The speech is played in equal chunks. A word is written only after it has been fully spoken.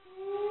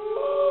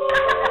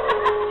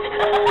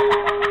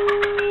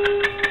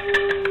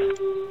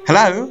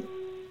Hello?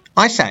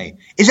 I say,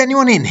 is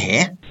anyone in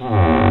here?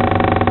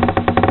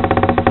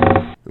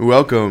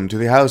 Welcome to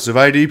the House of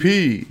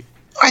IDP.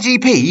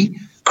 IDP?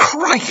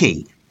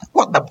 Crikey!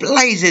 What the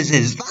blazes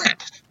is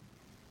that?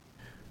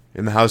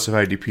 In the House of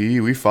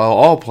IDP, we follow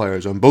all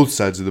players on both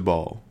sides of the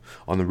ball.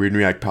 On the Read and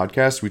React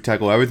podcast, we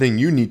tackle everything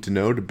you need to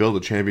know to build a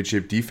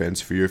championship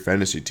defense for your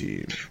fantasy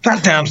team.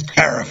 That sounds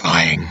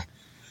terrifying.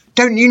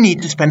 Don't you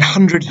need to spend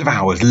hundreds of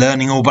hours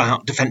learning all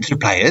about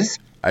defensive players?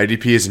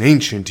 IDP is an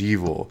ancient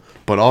evil,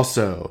 but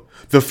also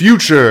the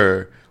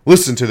future.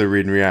 Listen to the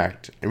Read and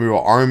React, and we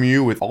will arm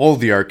you with all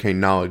the arcane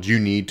knowledge you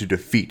need to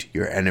defeat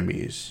your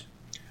enemies.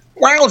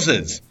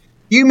 Wowzers!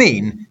 You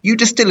mean you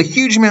distill a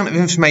huge amount of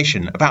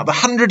information about the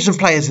hundreds of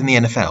players in the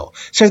NFL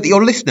so that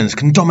your listeners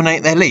can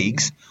dominate their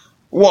leagues?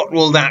 What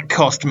will that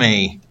cost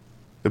me?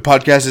 The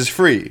podcast is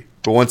free,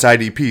 but once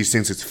IDP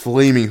sinks its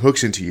flaming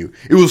hooks into you,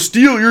 it will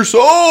steal your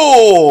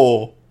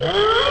soul!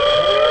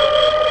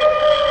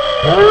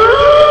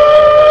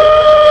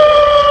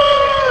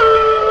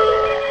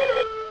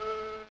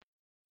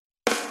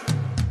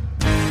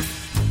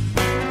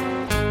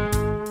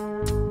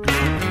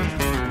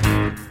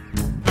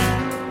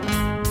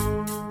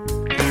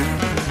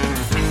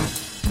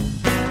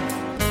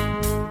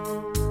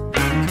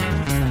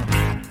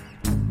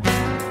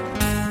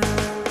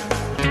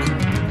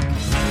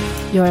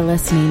 You're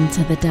listening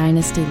to the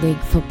Dynasty League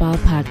Football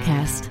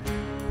Podcast,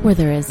 where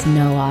there is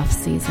no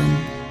off-season.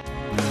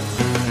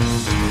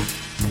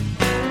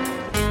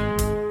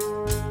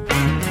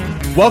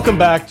 Welcome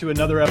back to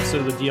another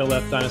episode of the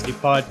DLF Dynasty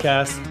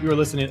Podcast. You are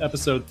listening to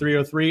episode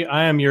 303.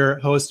 I am your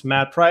host,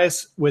 Matt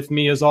Price. With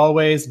me, as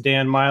always,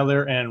 Dan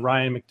Myler and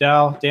Ryan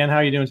McDowell. Dan, how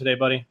are you doing today,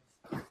 buddy?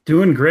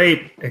 Doing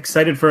great.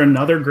 Excited for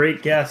another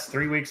great guest.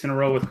 3 weeks in a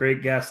row with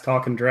great guests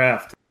talking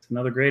draft. It's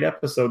another great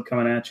episode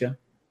coming at you.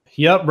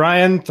 Yep,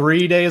 Ryan,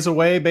 3 days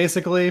away,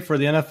 basically, for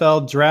the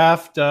NFL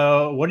draft.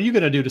 What are you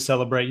going to do to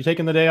celebrate? You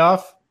taking the day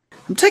off?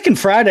 I'm taking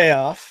Friday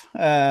off,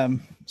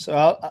 so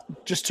I'll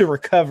just to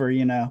recover,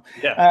 you know.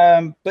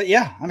 Yeah. But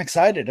yeah, I'm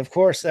excited. Of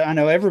course, I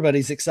know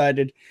everybody's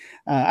excited.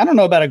 I don't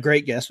know about a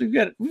great guest. We've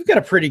got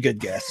a pretty good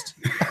guest.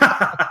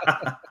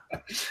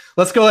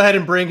 Let's go ahead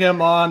and bring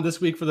him on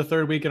this week for the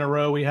third week in a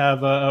row. We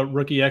have a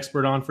rookie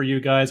expert on for you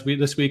guys.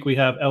 This week we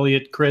have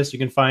Eliot Crist. You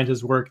can find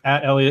his work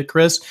at Eliot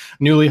Crist,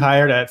 newly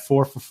hired at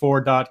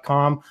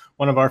 4for4.com,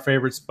 one of our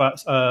favorite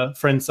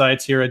friend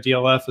sites here at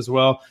DLF as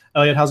well.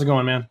 Eliot, how's it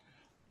going, man?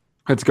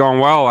 It's going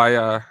well.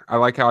 I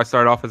like how I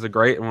started off as a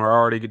great, and we're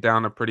already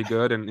down to pretty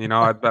good. And, you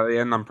know, by the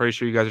end, I'm pretty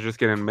sure you guys are just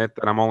going to admit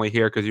that I'm only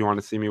here because you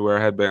want to see me wear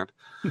a headband.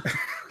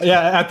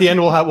 Yeah, at the end,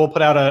 we'll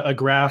put out a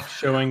graph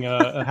showing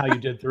how you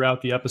did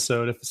throughout the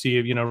episode, if see,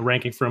 you know,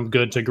 ranking from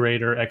good to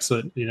great or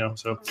excellent, you know.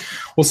 So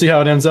we'll see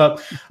how it ends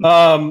up.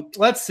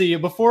 Let's see.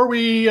 Before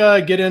we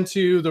get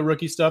into the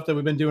rookie stuff that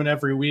we've been doing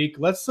every week,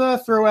 let's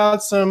throw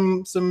out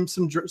some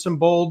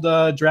bold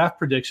draft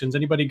predictions.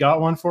 Anybody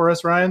got one for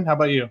us, Ryan? How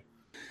about you?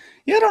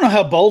 Yeah, I don't know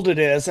how bold it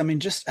is. I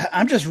mean,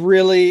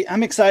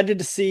 I'm excited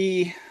to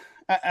see.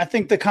 I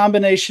think the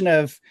combination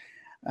of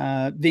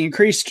the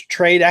increased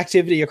trade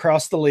activity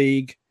across the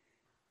league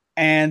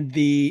and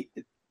the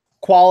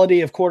quality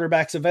of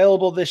quarterbacks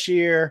available this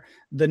year,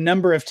 the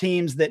number of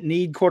teams that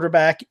need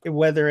quarterback,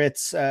 whether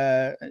it's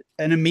an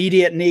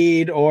immediate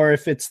need or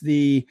if it's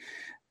the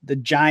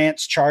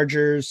Giants,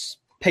 Chargers,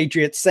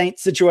 Patriots,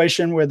 Saints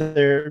situation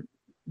where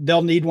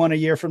they'll need one a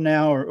year from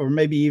now or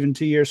maybe even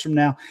 2 years from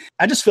now.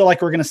 I just feel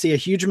like we're going to see a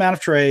huge amount of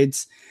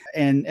trades.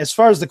 And as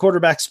far as the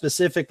quarterback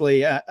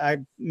specifically, I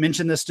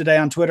mentioned this today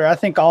on Twitter. I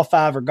think all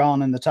 5 are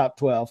gone in the top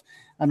 12.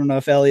 I don't know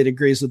if Eliot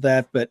agrees with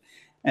that,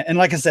 and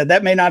like I said,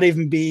 that may not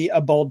even be a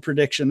bold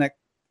prediction. That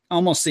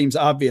almost seems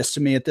obvious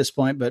to me at this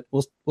point, but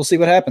we'll see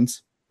what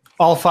happens.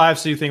 All 5.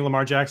 So you think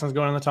Lamar Jackson's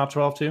going in the top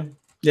 12 too?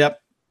 Yep.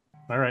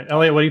 All right.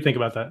 Eliot, what do you think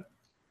about that?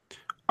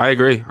 I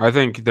agree. I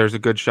think there's a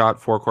good shot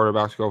 4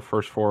 quarterbacks go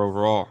first 4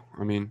 overall.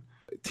 I mean,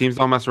 teams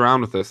don't mess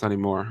around with this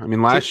anymore. I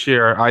mean, last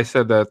year I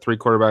said that 3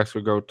 quarterbacks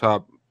would go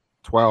top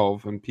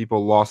 12, and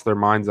people lost their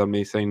minds on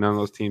me saying none of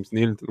those teams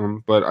needed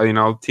them. But, you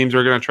know, teams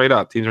are going to trade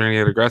up. Teams are going to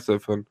get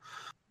aggressive. And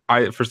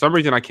for some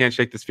reason, I can't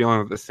shake this feeling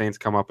that the Saints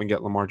come up and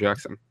get Lamar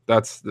Jackson.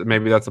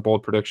 Maybe that's a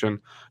bold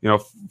prediction. You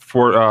know,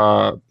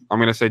 I'm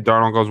going to say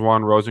Darnold goes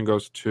 1, Rosen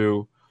goes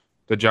 2.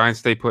 The Giants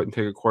stay put and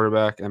take a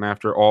quarterback, and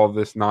after all of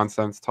this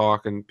nonsense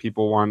talk and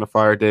people wanting to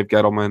fire Dave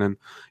Gettleman, and,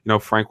 you know,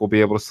 Frank will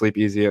be able to sleep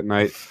easy at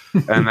night.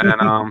 And then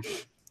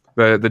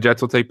the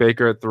Jets will take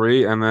Baker at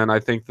 3, and then I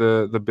think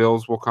the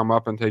Bills will come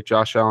up and take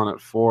Josh Allen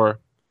at 4.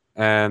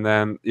 And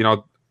then, you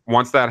know,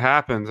 once that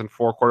happens and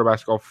 4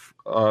 quarterbacks go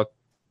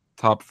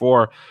top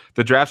 4,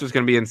 the draft is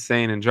going to be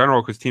insane in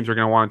general because teams are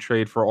going to want to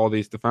trade for all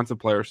these defensive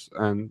players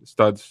and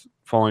studs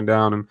falling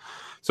down. And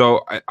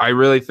so I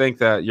really think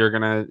that you're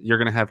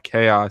gonna have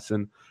chaos,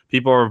 and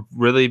people have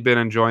really been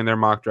enjoying their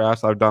mock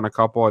drafts. I've done a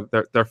couple.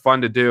 They're fun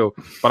to do,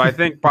 but I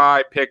think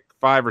by pick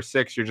 5 or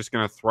 6, you're just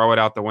going to throw it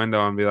out the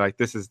window and be like,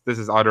 this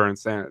is utter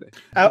insanity.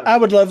 I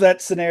would love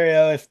that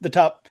scenario if the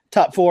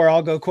top 4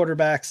 all go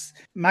quarterbacks.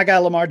 My guy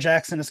Lamar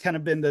Jackson has kind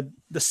of been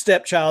the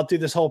stepchild through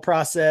this whole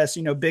process.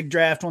 Big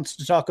Draft wants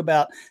to talk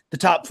about the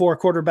top 4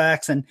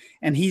 quarterbacks,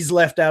 and he's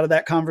left out of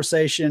that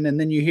conversation. And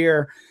then you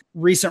hear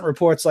recent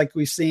reports like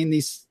we've seen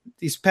these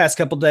past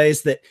couple of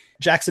days that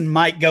Jackson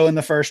might go in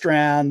the first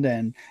round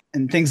and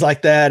things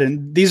like that.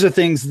 And these are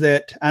things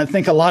that I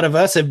think a lot of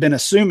us have been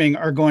assuming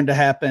are going to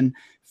happen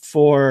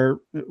for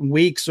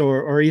weeks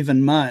or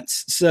even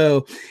months.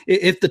 So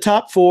if the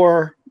top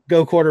 4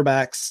 go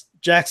quarterbacks,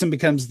 Jackson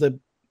becomes the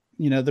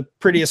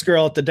prettiest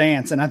girl at the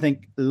dance. And I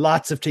think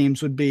lots of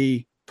teams would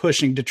be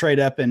pushing to trade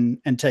up and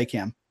take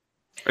him.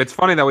 It's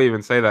funny that we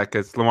even say that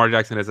because Lamar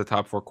Jackson is a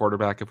top 4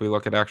 quarterback if we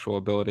look at actual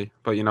ability.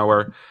 But,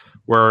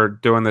 we're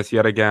doing this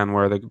yet again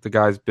where the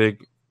guy's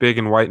big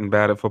and white and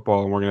bad at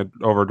football, and we're going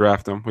to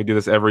overdraft him. We do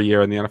this every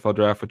year in the NFL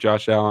draft with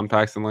Josh Allen,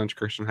 Paxton Lynch,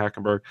 Christian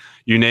Hackenberg.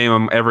 You name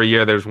them, every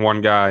year there's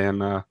one guy,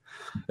 and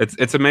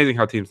it's amazing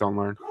how teams don't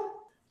learn.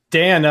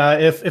 Dan,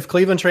 if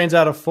Cleveland trains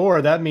out of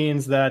 4, that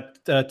means that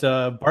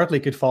Barkley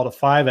could fall to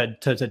 5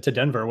 to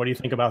Denver. What do you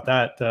think about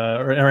that,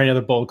 or any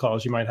other bold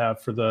calls you might have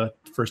for the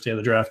first day of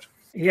the draft?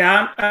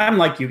 Yeah, I'm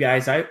like you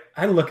guys. I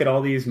look at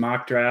all these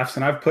mock drafts,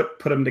 and I've put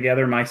them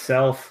together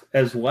myself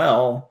as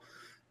well.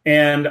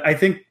 And I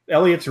think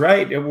Eliot's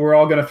right. We're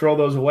all going to throw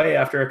those away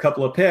after a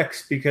couple of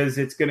picks because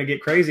it's going to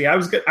get crazy. I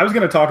was going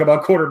to talk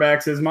about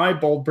quarterbacks as my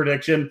bold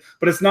prediction,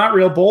 but it's not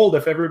real bold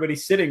if everybody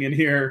sitting in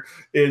here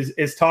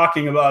is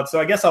talking about. So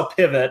I guess I'll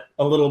pivot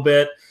a little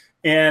bit.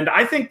 And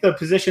I think the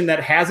position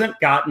that hasn't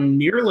gotten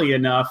nearly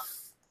enough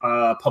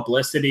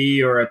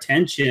publicity or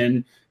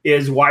attention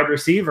is wide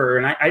receiver.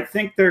 And I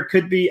think there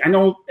could be, I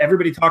know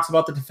everybody talks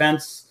about the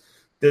defense,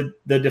 the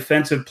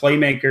defensive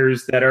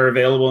playmakers that are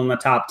available in the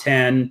top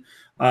 10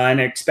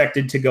 and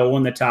expected to go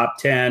in the top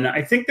 10.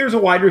 I think there's a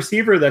wide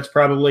receiver that's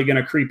probably going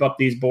to creep up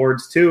these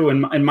boards too.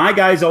 And my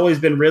guy's always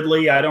been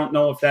Ridley. I don't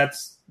know if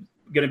that's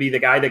going to be the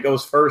guy that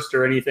goes first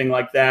or anything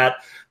like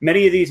that.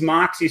 Many of these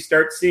mocks, you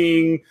start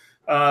seeing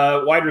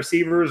wide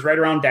receivers right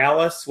around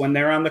Dallas when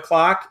they're on the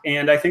clock.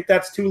 And I think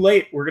that's too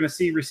late. We're going to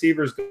see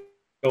receivers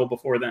go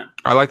before then.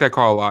 I like that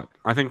call a lot.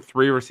 I think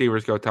 3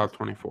 receivers go top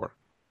 24.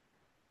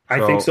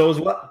 I think so as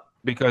well.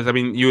 Because,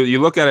 you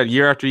look at it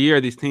year after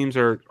year, these teams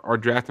are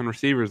drafting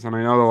receivers, and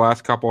I know the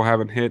last couple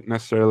haven't hit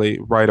necessarily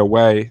right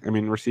away.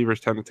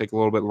 Receivers tend to take a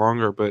little bit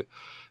longer, but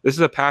this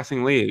is a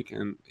passing league,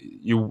 and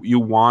you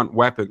want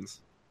weapons,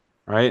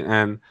 right?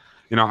 And,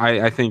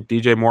 I think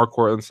DJ Moore,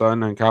 Cortland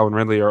Sutton, and Calvin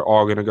Ridley are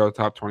all going to go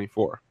top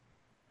 24.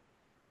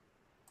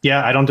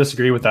 Yeah, I don't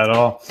disagree with that at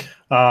all.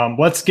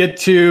 Let's get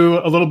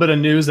to a little bit of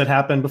news that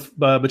happened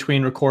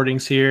between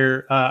recordings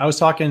here. I was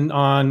talking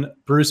on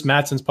Bruce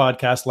Mattson's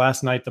podcast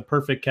last night, The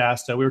Perfect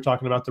Cast. We were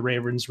talking about the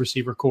Ravens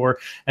receiver core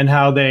and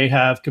how they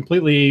have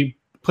completely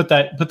put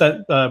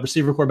that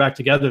receiver core back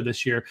together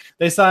this year.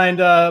 They signed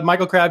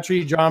Michael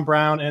Crabtree, John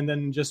Brown, and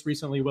then just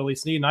recently Willie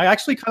Snead. And I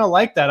actually kind of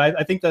like that.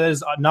 I think that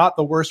is not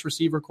the worst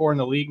receiver core in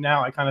the league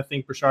now. I kind of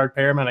think Brashard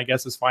Perriman, I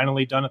guess, is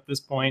finally done at this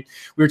point.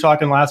 We were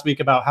talking last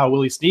week about how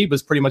Willie Snead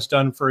was pretty much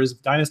done for his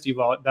dynasty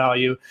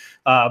value.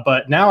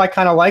 But now I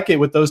kind of like it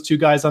with those 2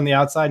 guys on the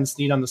outside and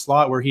Snead on the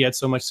slot where he had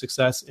so much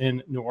success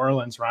in New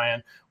Orleans.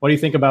 Ryan, what do you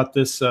think about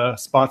this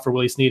spot for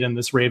Willie Snead and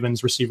this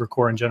Ravens receiver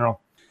core in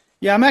general?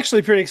 Yeah, I'm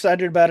actually pretty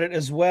excited about it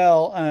as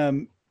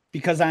well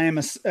because I am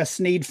a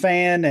Snead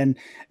fan. And,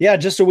 yeah,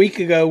 just a week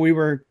ago we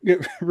were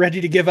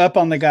ready to give up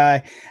on the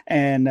guy.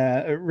 And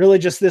really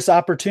just this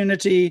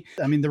opportunity.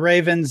 The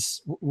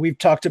Ravens, we've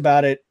talked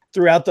about it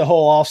throughout the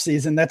whole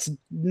offseason. That's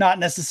not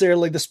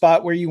necessarily the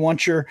spot where you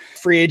want your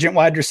free agent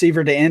wide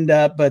receiver to end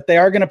up, but they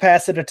are going to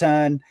pass it a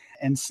ton.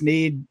 And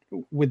Snead,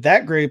 with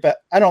that group,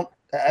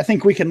 I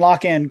think we can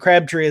lock in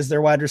Crabtree as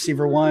their wide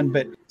receiver 1,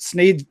 but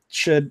Snead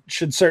should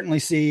certainly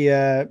see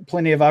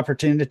plenty of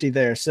opportunity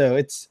there. So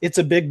it's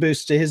a big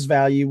boost to his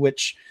value,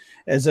 which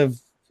as of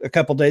a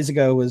couple days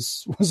ago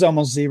was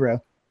almost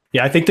 0.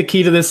 Yeah, I think the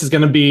key to this is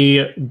going to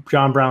be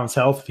John Brown's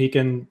health. If he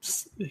can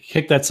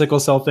kick that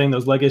sickle cell thing,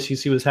 those leg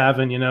issues he was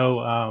having,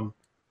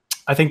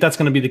 I think that's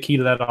going to be the key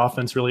to that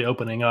offense really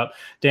opening up.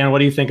 Dan, what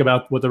do you think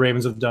about what the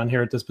Ravens have done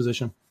here at this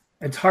position?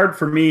 It's hard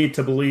for me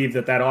to believe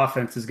that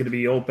offense is going to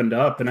be opened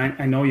up. And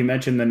I know you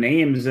mentioned the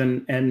names,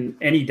 and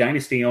any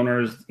dynasty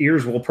owner's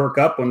ears will perk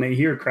up when they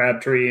hear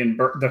Crabtree and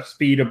the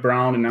speed of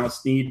Brown and now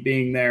Snead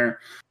being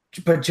there.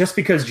 But just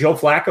because Joe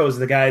Flacco is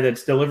the guy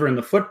that's delivering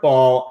the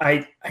football,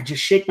 I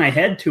just shake my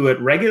head to it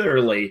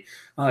regularly.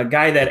 A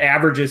guy that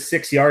averages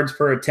 6 yards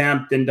per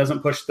attempt and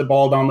doesn't push the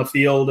ball down the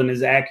field, and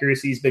his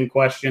accuracy's been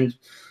questioned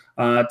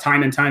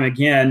time and time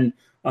again.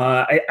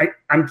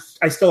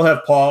 I still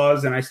have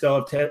pause and I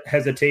still have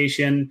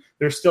hesitation.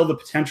 There's still the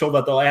potential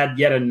that they'll add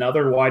yet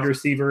another wide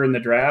receiver in the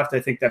draft. I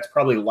think that's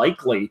probably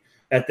likely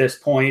at this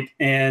point.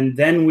 And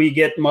then we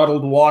get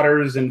muddled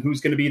waters and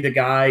who's going to be the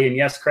guy. And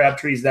yes,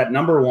 Crabtree's that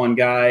number 1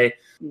 guy.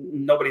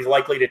 Nobody's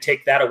likely to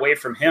take that away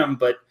from him,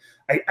 but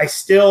I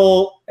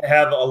still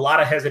have a lot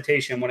of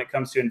hesitation when it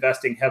comes to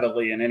investing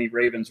heavily in any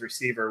Ravens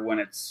receiver when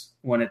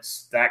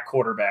it's that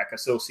quarterback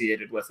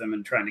associated with him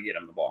and trying to get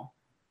him the ball.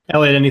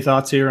 Elliot, any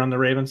thoughts here on the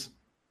Ravens?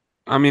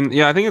 I mean,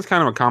 yeah, I think it's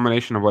kind of a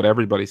combination of what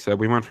everybody said.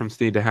 We went from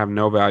Snead to have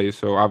no value,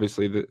 so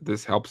obviously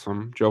this helps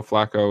him. Joe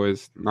Flacco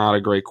is not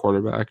a great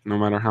quarterback, no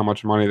matter how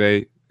much money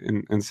they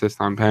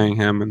insist on paying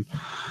him. And,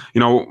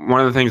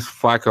 one of the things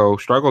Flacco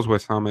struggles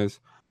with some is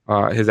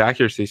his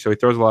accuracy. So he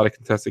throws a lot of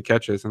contested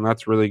catches, and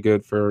that's really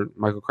good for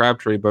Michael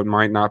Crabtree, but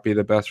might not be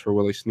the best for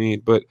Willie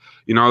Snead. But,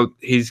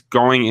 he's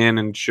going in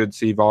and should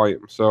see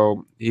volume.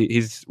 So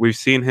we've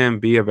seen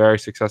him be a very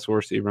successful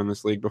receiver in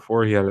this league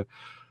before. He had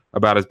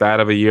about as bad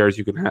of a year as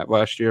you can have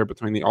last year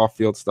between the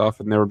off-field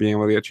stuff and never being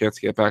able to get a chance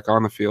to get back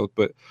on the field.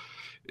 But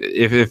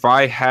if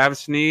I have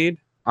Snead,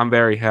 I'm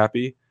very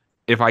happy.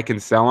 If I can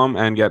sell him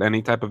and get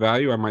any type of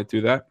value, I might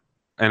do that.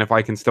 And if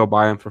I can still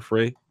buy him for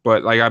free,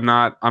 but I'm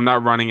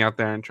not running out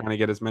there and trying to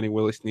get as many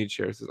Willie Snead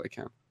shares as I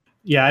can.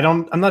 Yeah,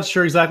 I'm not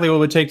sure exactly what it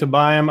would take to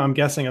buy him. I'm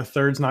guessing a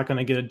third's not going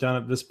to get it done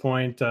at this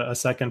point. A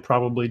second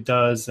probably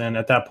does, and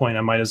at that point,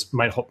 I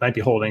might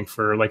be holding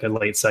for like a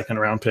late second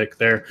round pick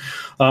there.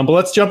 But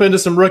let's jump into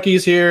some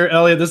rookies here.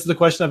 Elliot, this is the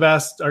question I've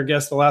asked our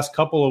guests the last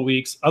couple of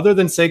weeks. Other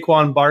than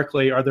Saquon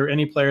Barkley, are there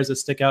any players that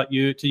stick out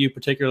to you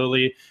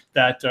particularly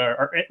that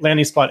are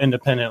landing spot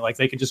independent? Like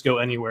they could just go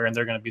anywhere and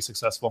they're going to be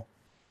successful.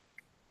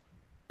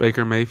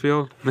 Baker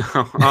Mayfield?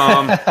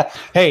 No.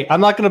 Hey,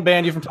 I'm not going to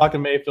ban you from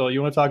talking Mayfield.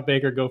 You want to talk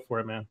Baker? Go for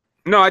it, man.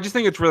 No, I just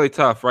think it's really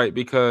tough, right?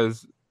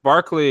 Because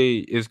Barkley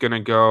is going to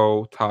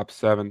go top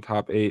 7,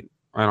 top 8.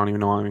 I don't even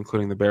know I'm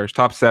including the Bears.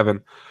 Top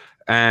 7.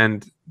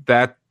 And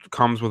that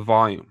comes with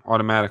volume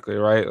automatically,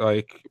 right?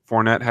 Like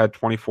Fournette had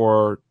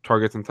 24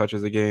 targets and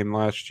touches a game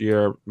last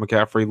year.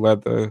 McCaffrey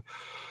led the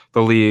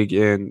league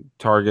in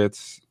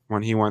targets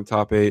when he went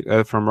top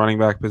 8 from running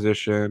back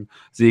position.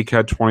 Zeke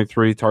had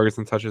 23 targets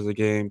and touches a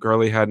game.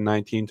 Gurley had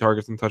 19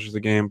 targets and touches a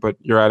game, but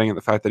you're adding in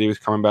the fact that he was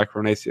coming back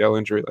from an ACL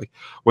injury. Like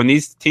when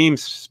these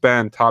teams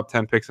spend top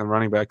 10 picks on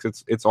running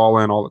backs, it's all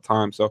in all the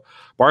time. So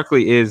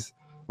Barkley is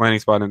landing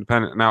spot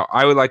independent. Now,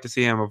 I would like to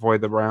see him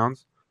avoid the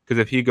Browns because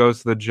if he goes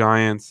to the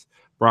Giants,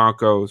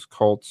 Broncos,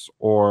 Colts,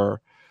 or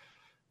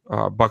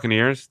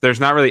Buccaneers, there's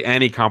not really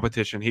any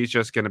competition. He's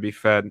just going to be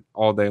fed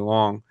all day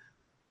long.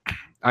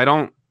 I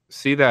don't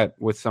see that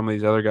with some of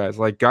these other guys.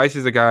 Like Geis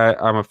is a guy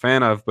I'm a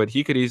fan of, but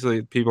he could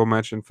easily, people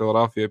mention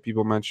Philadelphia,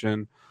 people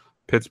mention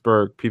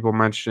Pittsburgh, people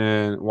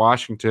mention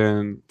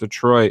Washington,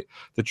 Detroit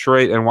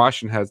and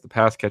Washington has the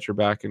pass catcher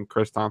back in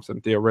Chris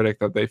Thompson, Theo Riddick,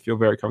 that they feel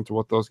very comfortable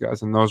with those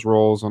guys in those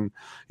roles. And,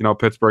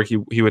 Pittsburgh,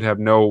 he would have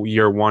no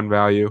year one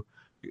value,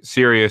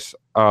 serious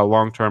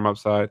long-term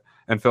upside.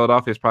 And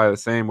Philadelphia is probably the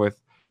same with,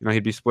 he'd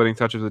be splitting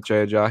touches with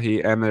Jay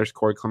Ajayi, and there's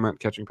Corey Clement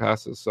catching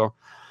passes. So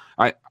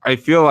I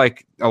feel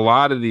like a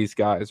lot of these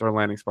guys are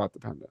landing spot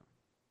dependent.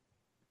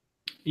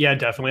 Yeah,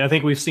 definitely. I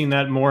think we've seen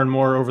that more and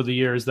more over the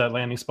years, that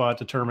landing spot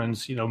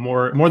determines,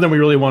 more than we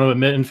really want to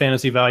admit in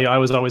fantasy value. I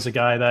was always a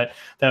guy that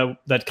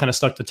kind of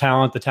stuck to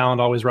talent. The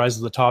talent always rises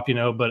to the top,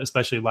 but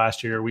especially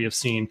last year, we have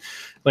seen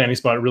landing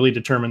spot really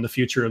determine the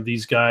future of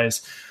these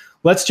guys.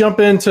 Let's jump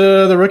into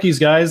the rookies,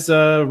 guys.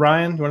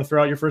 Ryan, you want to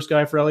throw out your first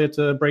guy for Elliot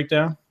to break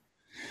down?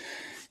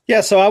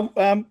 Yeah, so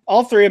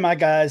all three of my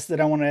guys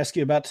that I want to ask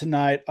you about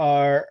tonight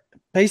are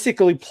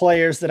basically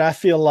players that I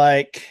feel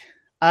like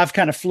I've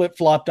kind of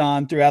flip-flopped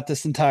on throughout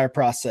this entire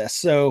process.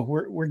 So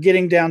we're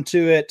getting down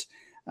to it.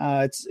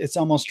 It's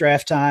almost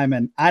draft time,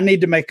 and I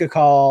need to make a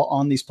call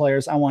on these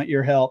players. I want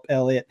your help,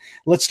 Elliot.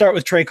 Let's start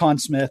with Tre'Quan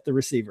Smith, the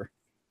receiver.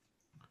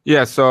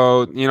 Yeah,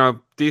 so,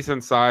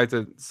 decent size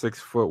at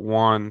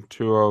 6'1",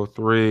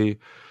 203.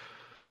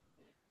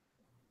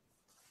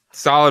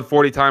 Solid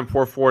 40-time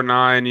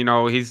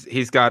 4.49.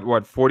 He's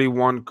got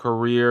 41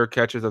 career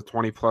catches of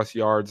 20+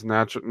 yards,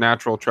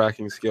 natural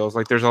tracking skills.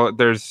 Like there's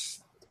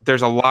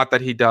a lot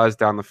that he does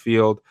down the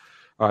field.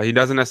 He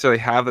doesn't necessarily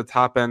have the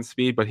top end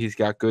speed, but he's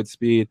got good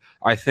speed.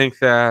 I think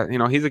that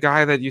he's a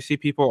guy that you see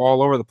people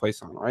all over the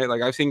place on, right?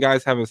 Like I've seen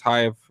guys have as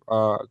high of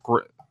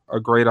a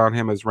grade on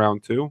him as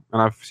round 2,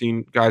 and I've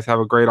seen guys have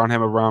a grade on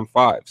him of round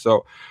 5.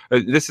 So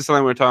this is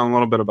something we were talking a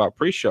little bit about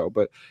pre-show,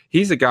 but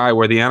he's a guy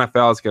where the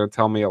NFL is going to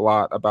tell me a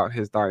lot about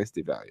his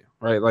dynasty value,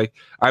 right? Like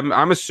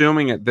I'm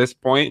assuming at this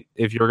point,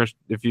 if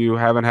you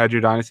haven't had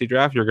your dynasty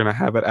draft, you're going to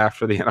have it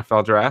after the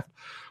NFL draft.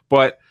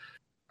 But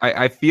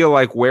I feel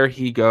like where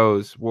he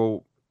goes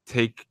will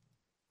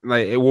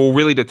it will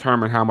really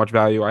determine how much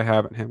value I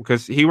have in him,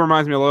 because he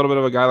reminds me a little bit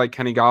of a guy like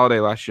Kenny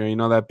Golladay last year,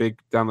 that big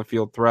down the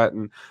field threat.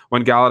 And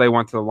when Golladay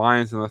went to the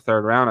Lions in the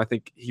 3rd round, I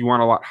think he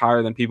went a lot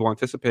higher than people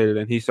anticipated,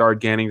 and he started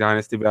gaining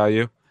dynasty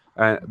value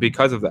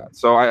because of that.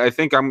 So I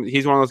think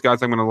he's one of those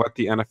guys I'm going to let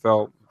the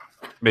NFL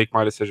make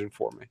my decision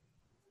for me.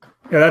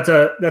 Yeah,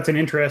 that's an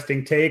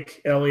interesting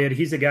take, Elliot.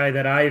 He's a guy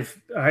that I've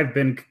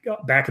been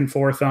back and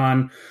forth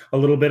on a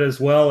little bit as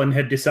well, and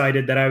had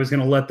decided that I was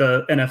going to let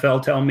the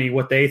NFL tell me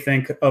what they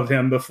think of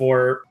him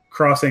before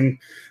crossing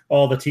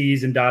all the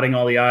T's and dotting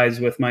all the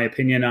I's with my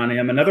opinion on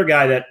him. Another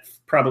guy that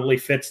probably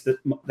fits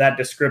that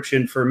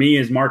description for me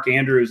is Mark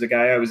Andrews, a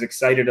guy I was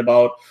excited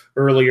about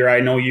earlier. I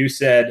know you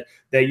said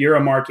that you're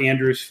a Mark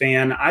Andrews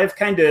fan. I've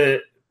kind of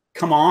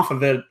come off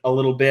of it a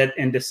little bit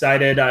and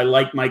decided I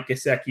like Mike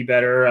Gesicki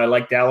better. I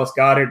like Dallas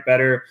Goedert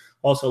better.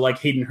 Also like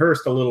Hayden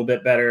Hurst a little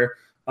bit better.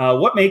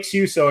 What makes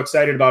you so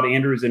excited about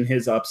Andrews and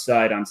his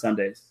upside on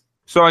Sundays?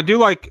 So I do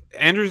like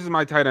Andrews is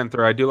my tight end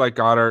 3. I do like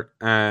Goddard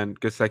and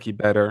Gesicki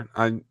better.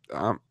 I'm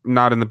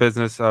not in the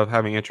business of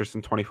having interest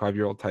in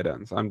 25-year-old tight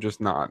ends. I'm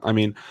just not. I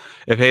mean,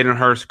 if Hayden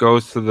Hurst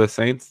goes to the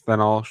Saints, then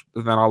I'll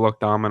look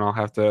dumb and I'll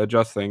have to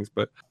adjust things.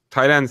 But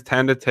tight ends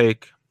tend to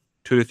take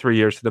 2 to 3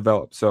 years to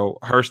develop. So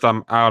Hurst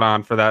I'm out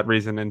on for that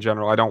reason in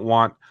general. I don't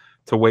want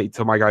to wait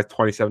till my guy's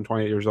 27,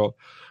 28 years old.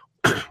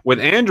 With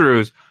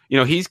Andrews,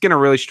 he's going to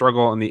really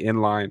struggle in the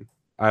inline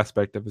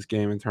aspect of his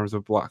game in terms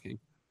of blocking.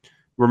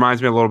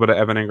 Reminds me a little bit of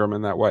Evan Ingram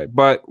in that way.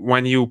 But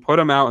when you put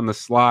him out in the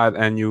slot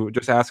and you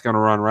just ask him to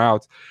run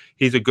routes,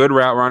 he's a good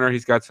route runner.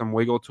 He's got some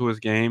wiggle to his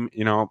game.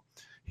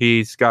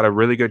 He's got a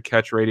really good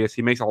catch radius.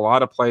 He makes a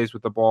lot of plays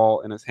with the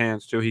ball in his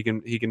hands too. He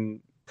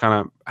can kind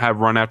of have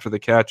run after the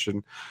catch.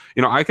 And,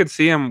 I could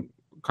see him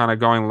kind of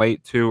going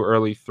late 2,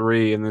 early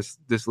 3 in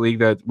this league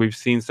that we've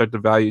seen start to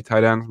value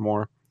tight ends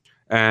more.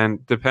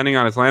 And depending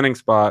on his landing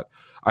spot,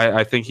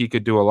 I think he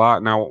could do a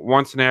lot. Now,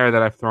 one scenario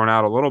that I've thrown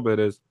out a little bit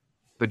is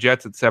the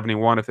Jets at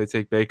 71, if they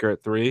take Baker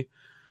at 3,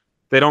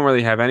 they don't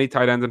really have any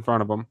tight ends in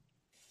front of them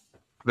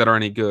that are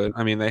any good.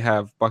 I mean, they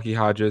have Bucky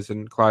Hodges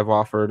and Clive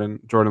Wofford and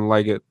Jordan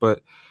Leggett,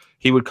 but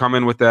he would come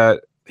in with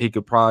that. He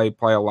could probably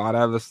play a lot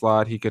out of the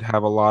slot. He could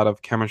have a lot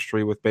of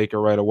chemistry with Baker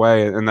right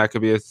away, and that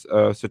could be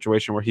a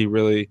situation where he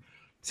really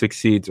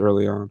succeeds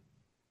early on.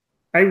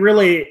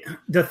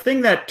 The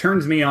thing that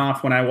turns me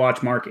off when I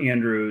watch Mark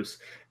Andrews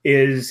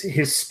is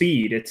his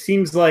speed. It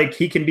seems like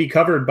he can be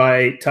covered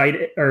by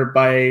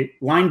by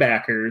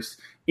linebackers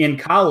in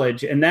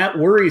college, and that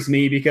worries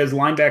me because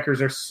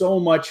linebackers are so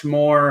much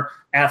more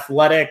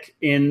athletic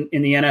in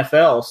the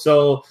NFL.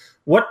 So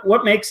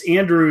what makes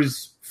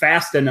Andrews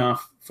fast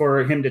enough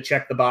for him to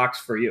check the box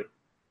for you?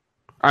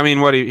 I mean,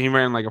 he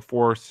ran like a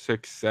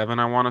 4.67,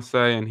 I want to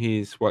say, and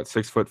he's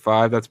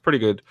 6'5". That's pretty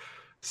good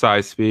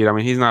size speed. I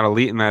mean, he's not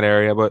elite in that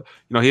area, but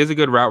he is a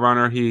good route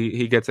runner.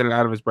 He gets in and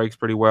out of his breaks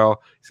pretty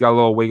well. He's got a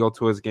little wiggle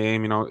to his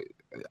game.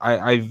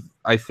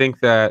 I think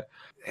that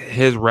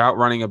his route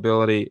running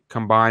ability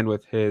combined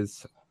with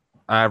his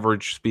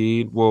average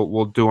speed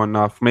will do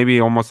enough. Maybe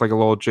almost like a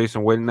little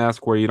Jason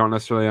Witten-esque where you don't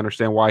necessarily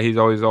understand why he's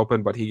always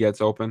open, but he gets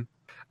open.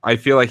 I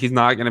feel like he's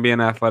not going to be an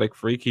athletic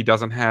freak. He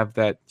doesn't have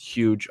that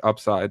huge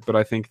upside, but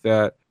I think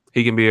that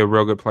he can be a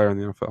real good player in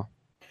the NFL.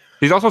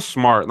 He's also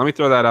smart. Let me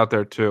throw that out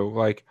there too.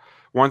 Like,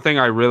 one thing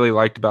I really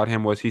liked about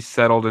him was he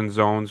settled in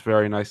zones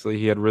very nicely.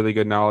 He had really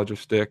good knowledge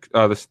of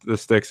the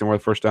sticks and where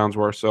the first downs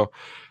were. So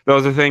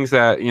those are things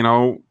that,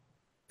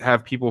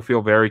 have people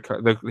feel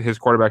his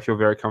quarterback feel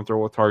very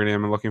comfortable with targeting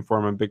him and looking for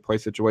him in big play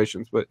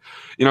situations. But,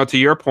 to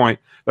your point,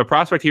 the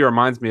prospect he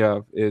reminds me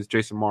of is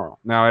Jason Morrow.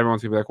 Now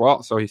everyone's going to be like,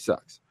 well, so he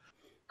sucks.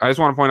 I just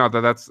want to point out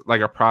that that's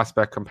like a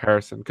prospect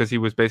comparison because he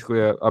was basically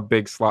a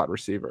big slot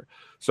receiver.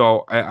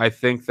 So I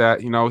think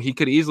that, he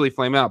could easily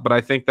flame out, but I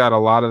think that a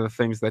lot of the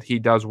things that he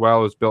does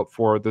well is built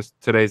for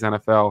today's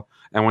NFL.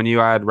 And when you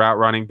add route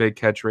running, big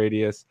catch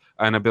radius,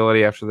 and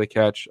ability after the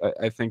catch,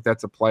 I think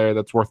that's a player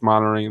that's worth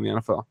monitoring in the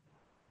NFL.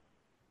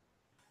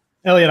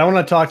 Eliot, I want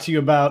to talk to you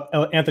about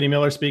Anthony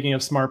Miller. Speaking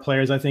of smart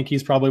players, I think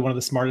he's probably one of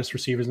the smartest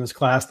receivers in this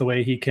class. The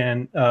way he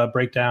can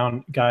break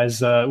down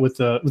guys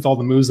with all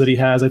the moves that he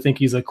has, I think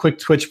he's a quick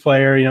twitch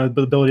player.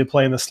 The ability to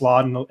play in the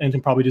slot and can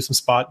probably do some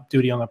spot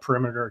duty on the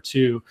perimeter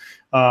too.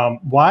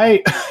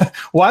 Why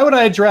would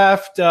I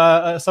draft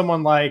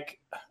someone like,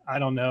 I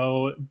don't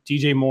know,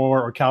 DJ Moore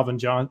or Calvin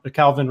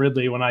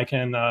Ridley when I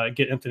can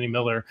get Anthony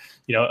Miller,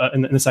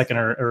 in the second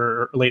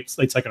or late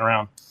second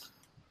round?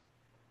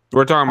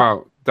 We're talking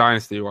about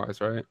dynasty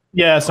wise, right?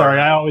 Yeah, sorry.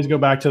 I always go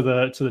back to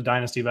the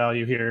dynasty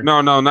value here.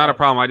 No, not a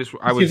problem.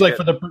 I was like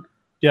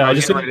I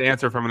just ready to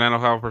answer from an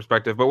NFL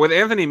perspective. But with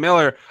Anthony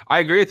Miller, I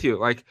agree with you.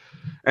 Like,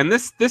 and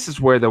this is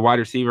where the wide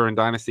receiver and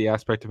dynasty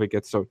aspect of it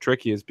gets so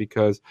tricky is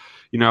because,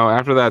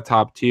 after that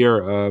top tier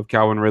of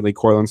Calvin Ridley,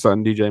 Courtland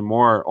Sutton, DJ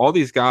Moore, all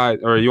these guys,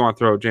 or you want to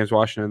throw James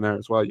Washington in there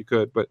as well, you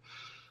could, but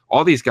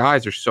all these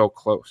guys are so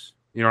close.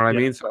 You know what I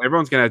mean? So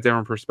everyone's going to have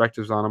different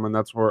perspectives on him, and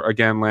that's where,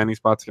 again, landing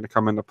spot's going to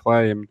come into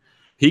play. And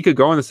he could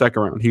go in the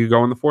second round. He could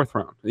go in the fourth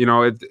round.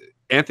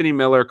 Anthony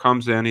Miller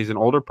comes in. He's an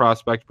older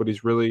prospect, but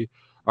he's really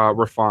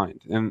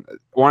refined. And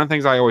one of the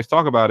things I always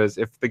talk about is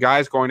if the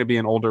guy's going to be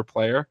an older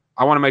player,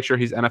 I want to make sure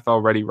he's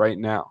NFL ready right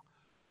now,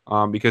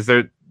 because there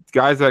are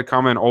guys that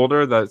come in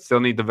older that still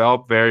need to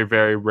develop very,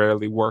 very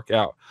rarely work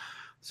out.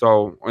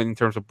 So in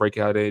terms of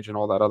breakout age and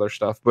all that other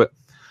stuff. But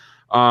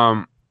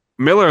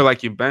Miller,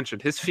 like you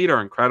mentioned, his feet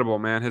are incredible,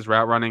 man. His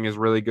route running is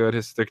really good.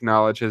 His stick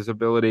knowledge, his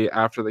ability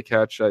after the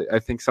catch. I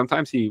think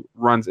sometimes he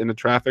runs into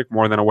traffic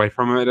more than away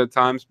from it at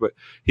times, but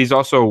he's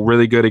also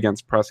really good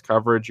against press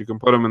coverage. You can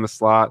put him in the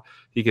slot.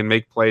 He can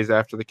make plays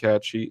after the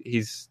catch.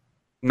 He's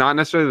not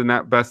necessarily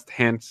the best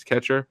hands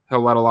catcher.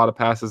 He'll let a lot of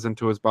passes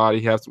into his body.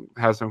 He has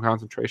some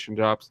concentration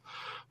drops,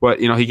 but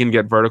he can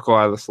get vertical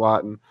out of the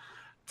slot. And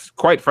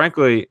quite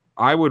frankly,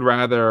 I would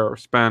rather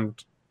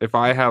spend, if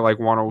I had like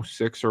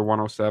 106 or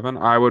 107,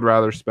 I would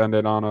rather spend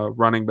it on a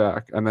running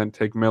back and then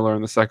take Miller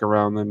in the second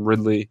round, then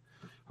Ridley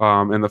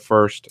in the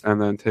first,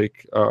 and then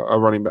take a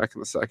running back in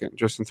the second,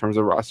 just in terms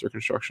of roster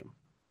construction.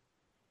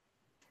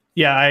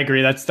 Yeah, I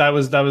agree. That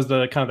was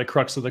the kind of the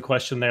crux of the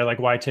question there. Like,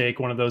 why take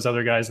one of those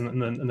other guys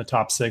in the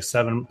top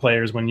 6-7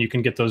 players when you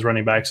can get those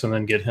running backs and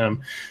then get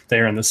him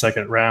there in the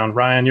second round?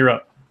 Ryan, you're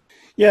up.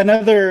 Yeah,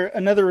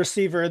 another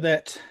receiver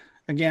that,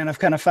 again, I've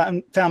kind of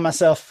found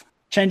myself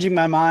changing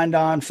my mind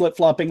on,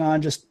 flip-flopping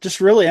on,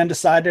 just really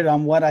undecided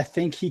on what I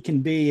think he can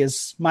be,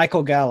 is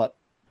Michael Gallup.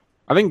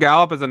 I think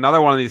Gallup is another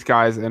one of these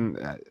guys,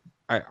 and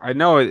I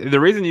know the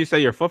reason you say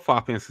you're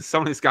flip-flopping is because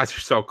some of these guys are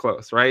so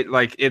close, right?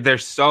 Like, they're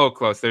so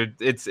close.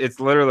 It's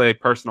literally a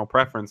personal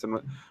preference. And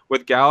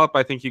with Gallup,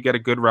 I think you get a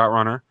good route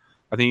runner.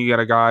 I think you get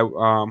a guy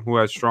who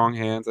has strong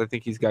hands. I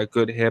think he's got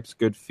good hips,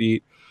 good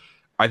feet.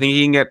 I think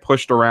he can get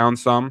pushed around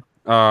some,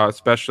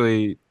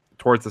 especially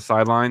towards the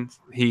sidelines.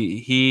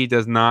 He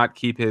does not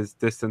keep his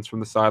distance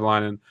from the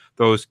sideline, and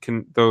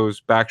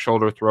those back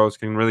shoulder throws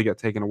can really get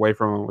taken away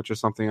from him, which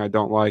is something I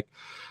don't like.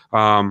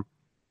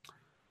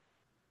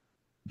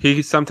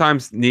 He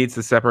sometimes needs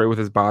to separate with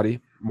his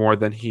body more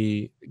than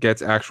he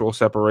gets actual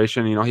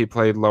separation. He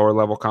played lower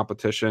level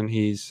competition.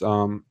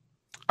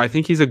 I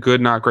think he's a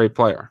good, not great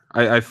player.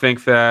 I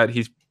think that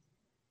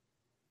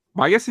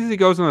my guess is he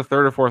goes in the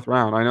third or fourth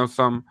round. I know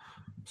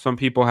some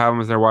people have him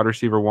as their wide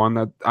receiver 1.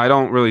 That I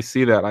don't really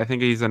see that. I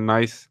think he's a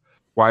nice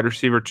wide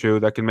receiver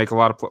 2 that can make a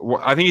lot of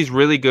I think he's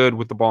really good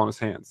with the ball in his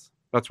hands.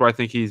 That's where I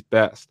think he's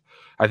best.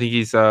 I think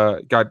he's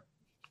got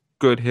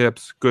good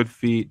hips, good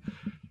feet,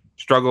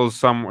 struggles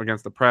some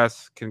against the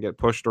press, can get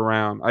pushed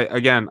around.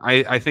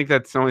 I think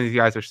that some of these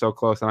guys are so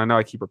close, and I know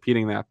I keep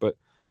repeating that, but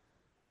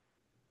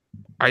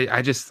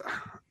I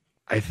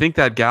think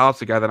that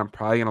Gallup's a guy that I'm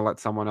probably going to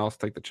let someone else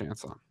take the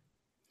chance on.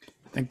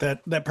 I think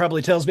that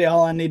probably tells me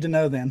all I need to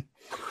know then.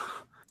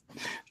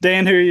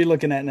 Dan, who are you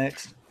looking at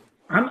next?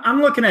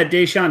 I'm looking at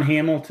Deshaun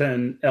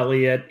Hamilton,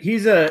 Elliot.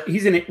 He's a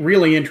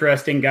really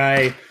interesting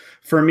guy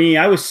for me.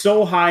 I was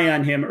so high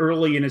on him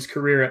early in his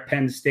career at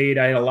Penn State.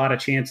 I had a lot of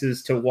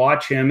chances to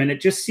watch him, and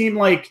it just seemed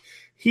like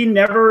he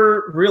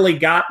never really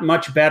got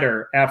much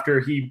better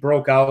after he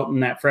broke out in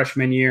that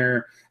freshman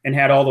year and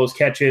had all those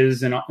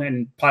catches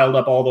and piled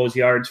up all those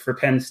yards for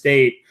Penn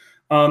State.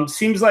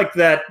 Seems like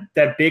that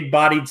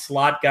big-bodied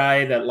slot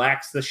guy that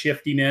lacks the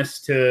shiftiness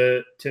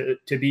to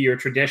be your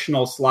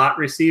traditional slot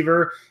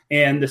receiver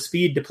and the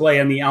speed to play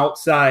on the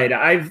outside.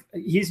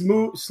 He's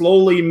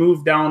slowly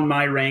moved down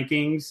my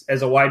rankings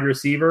as a wide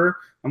receiver.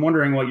 I'm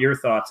wondering what your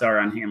thoughts are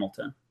on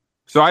Hamilton.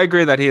 So I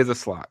agree that he is a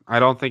slot. I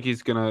don't think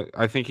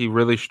I think he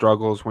really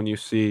struggles when you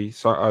see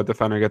a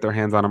defender get their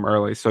hands on him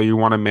early. So you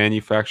want to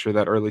manufacture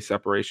that early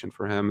separation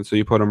for him, and so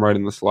you put him right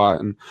in the slot.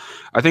 And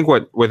I think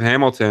with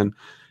Hamilton,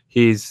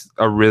 he's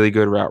a really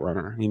good route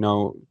runner,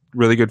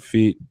 really good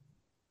feet,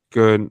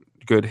 good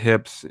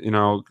hips,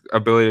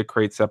 ability to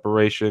create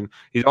separation.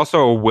 He's also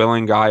a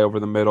willing guy over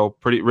the middle,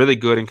 really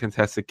good in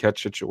contested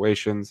catch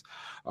situations,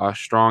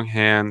 strong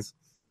hands.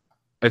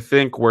 I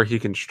think where he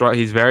can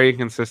he's very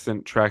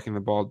inconsistent tracking the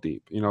ball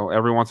deep.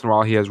 Every once in a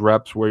while he has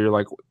reps where you're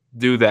like,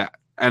 do that.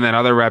 And then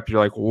other rep, you're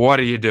like, what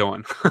are you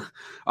doing?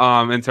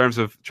 In terms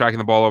of tracking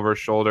the ball over his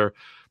shoulder.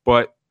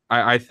 But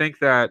I think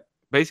that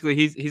basically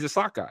he's a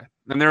slot guy.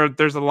 And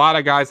there's a lot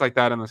of guys like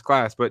that in this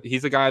class, but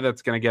he's a guy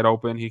that's going to get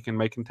open. He can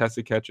make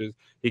contested catches.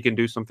 He can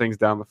do some things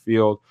down the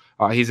field.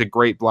 He's a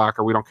great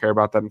blocker. We don't care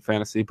about that in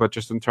fantasy, but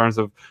just in terms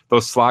of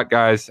those slot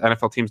guys,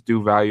 NFL teams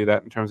do value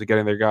that in terms of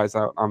getting their guys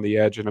out on the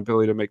edge and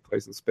ability to make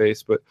plays in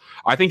space. But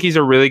I think he's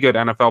a really good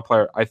NFL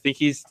player. I think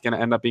he's going to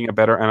end up being a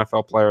better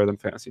NFL player than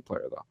fantasy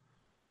player,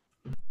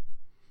 though.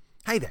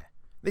 Hey there,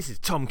 this is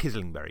Tom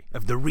Kislingberry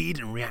of the Read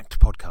and React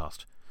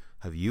podcast.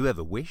 Have you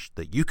ever wished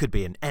that you could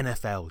be an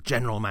NFL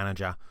general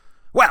manager?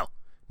 Well,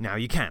 now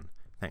you can,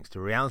 thanks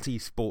to Reality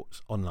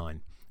Sports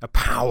Online, a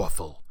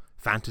powerful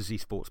fantasy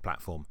sports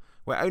platform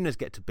where owners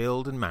get to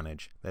build and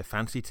manage their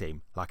fantasy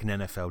team like an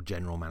NFL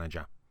general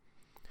manager.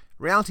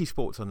 Reality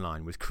Sports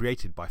Online was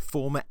created by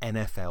former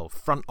NFL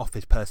front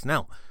office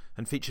personnel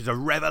and features a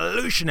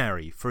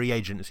revolutionary free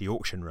agency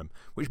auction room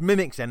which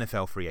mimics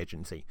NFL free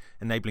agency,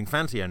 enabling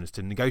fantasy owners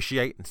to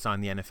negotiate and sign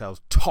the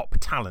NFL's top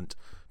talent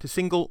to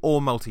single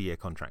or multi-year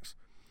contracts.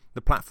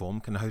 The platform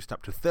can host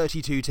up to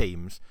 32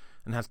 teams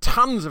and has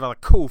tons of other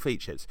cool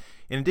features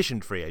in addition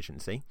to free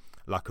agency,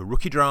 like a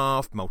rookie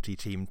draft,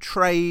 multi-team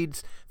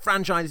trades,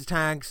 franchise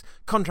tags,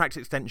 contract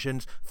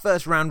extensions,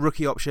 first-round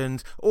rookie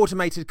options,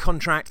 automated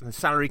contract and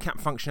salary cap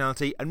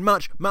functionality, and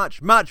much,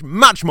 much, much,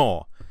 much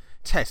more.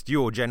 Test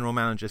your general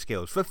manager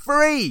skills for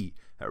free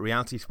at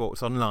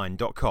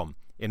realitysportsonline.com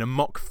in a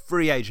mock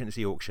free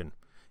agency auction.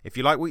 If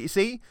you like what you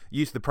see,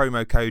 use the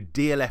promo code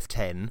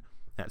DLF10,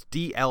 that's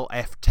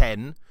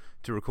DLF10,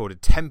 to record a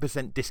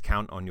 10%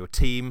 discount on your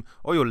team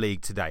or your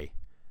league today.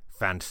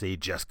 Fantasy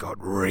just got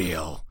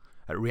real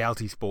at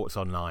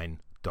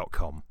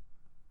realitysportsonline.com.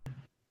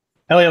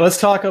 Elliot, let's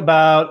talk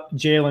about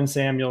Jalen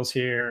Samuels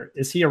here.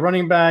 Is he a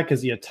running back?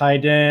 Is he a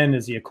tight end?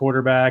 Is he a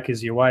quarterback?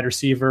 Is he a wide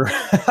receiver?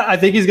 I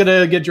think he's going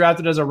to get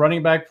drafted as a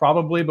running back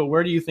probably, but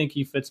where do you think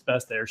he fits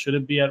best there? Should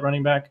it be at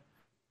running back?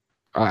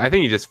 I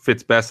think he just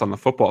fits best on the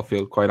football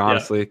field, quite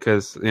honestly,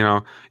 because,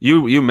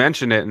 you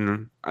mentioned it,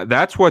 and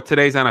that's what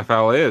today's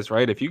NFL is,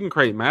 right? If you can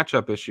create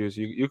matchup issues,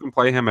 you can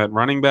play him at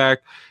running back,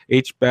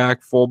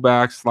 H-back,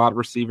 fullback, slot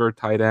receiver,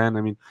 tight end.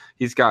 I mean,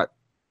 he's got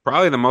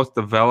probably the most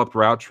developed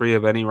route tree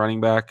of any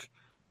running back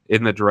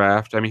in the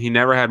draft. I mean, he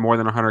never had more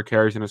than 100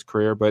 carries in his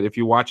career, but if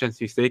you watch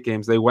NC State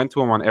games, they went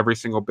to him on every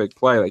single big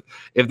play. Like,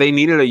 if they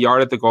needed a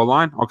yard at the goal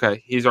line,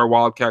 okay, he's our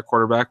wildcat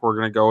quarterback. We're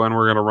going to go in,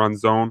 we're going to run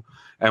zone,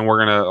 and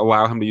we're going to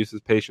allow him to use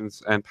his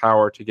patience and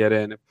power to get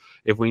in.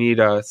 If we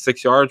need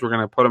 6 yards, we're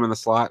going to put him in the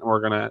slot, and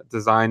we're going to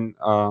design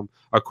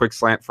a quick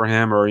slant for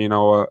him, or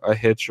a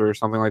hitch or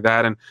something like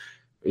that. And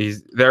he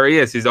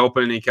is. He's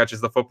open and he catches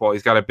the football.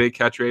 He's got a big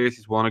catch radius.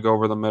 He's willing to go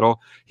over the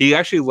middle. He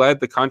actually led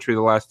the country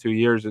the last 2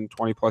 years in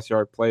 20-plus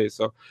yard plays.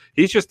 So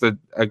he's just a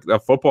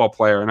football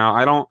player.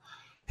 Now,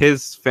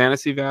 his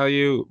fantasy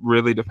value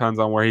really depends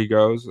on where he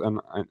goes,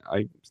 and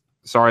I'm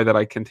sorry that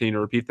I continue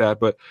to repeat that,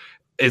 but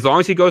as long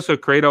as he goes to a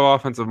creative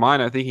offensive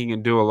mind, I think he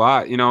can do a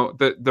lot.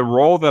 The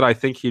role that I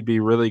think he'd be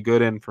really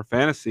good in for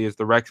fantasy is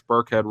the Rex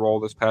Burkhead role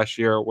this past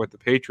year with the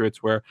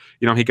Patriots, where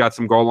he got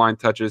some goal line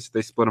touches.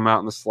 They split him out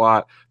in the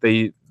slot.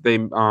 They threw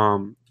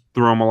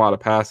him a lot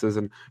of passes,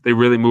 and they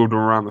really moved him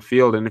around the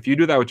field. And if you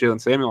do that with Jalen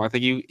Samuel, I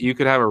think you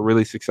could have a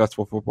really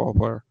successful football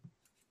player.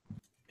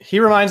 He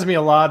reminds me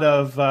a lot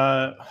of,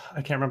 I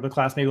can't remember the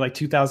class, maybe like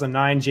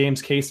 2009, James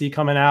Casey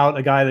coming out,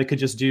 a guy that could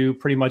just do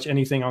pretty much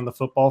anything on the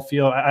football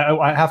field.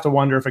 I have to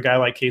wonder if a guy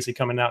like Casey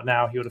coming out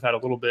now, he would have had a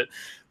little bit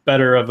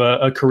better of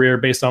a career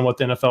based on what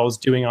the NFL is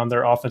doing on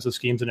their offensive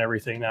schemes and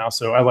everything now.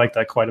 So I like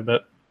that quite a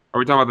bit. Are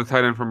we talking about the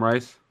tight end from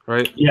Rice,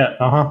 right?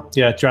 Yeah,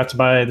 Yeah, drafted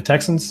by the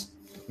Texans.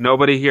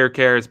 Nobody here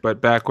cares,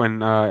 but back when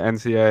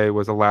NCAA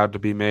was allowed to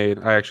be made,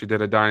 I actually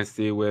did a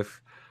dynasty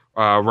with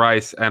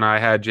Rice, and I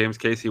had James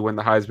Casey win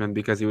the Heisman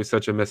because he was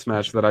such a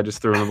mismatch that I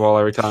just threw him the ball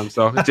every time.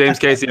 So James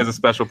Casey has a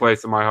special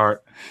place in my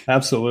heart.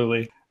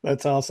 Absolutely.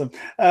 That's awesome.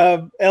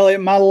 Elliot,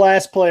 my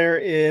last player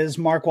is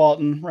Mark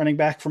Walton, running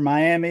back from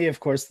Miami. Of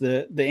course,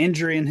 the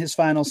injury in his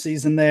final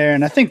season there.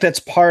 And I think that's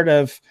part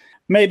of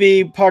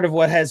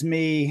what has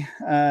me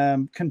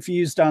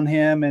confused on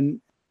him.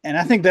 And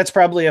I think that's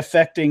probably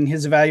affecting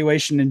his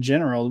evaluation in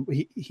general.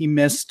 He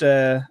missed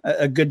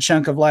a good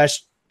chunk of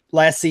last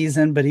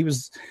season, but he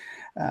was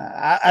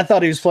I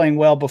thought he was playing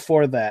well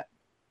before that.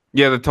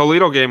 Yeah, the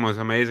Toledo game was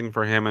amazing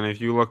for him. And if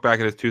you look back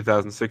at his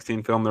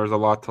 2016 film, there was a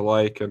lot to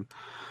like. And,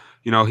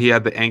 he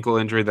had the ankle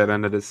injury that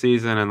ended his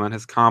season, and then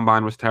his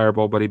combine was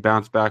terrible, but he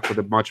bounced back with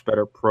a much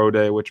better pro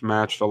day, which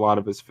matched a lot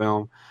of his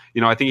film.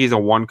 I think he's a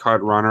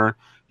one-cut runner.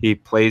 He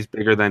plays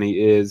bigger than he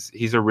is.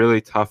 He's a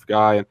really tough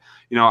guy. And,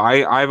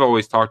 I've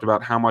always talked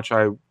about how much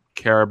I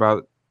care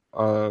about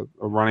a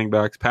running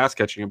back's pass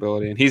catching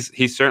ability, and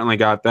he's certainly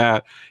got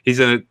that. He's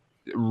a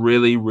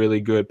really, really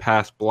good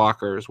pass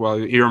blocker as well.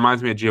 He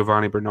reminds me of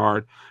Giovanni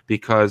Bernard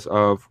because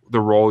of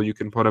the role you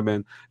can put him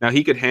in. Now,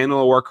 he could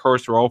handle a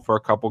workhorse role for a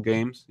couple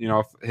games,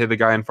 if the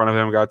guy in front of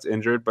him got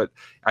injured, but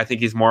I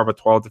think he's more of a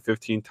 12 to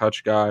 15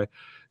 touch guy.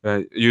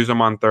 Use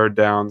him on third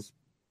downs.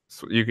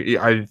 So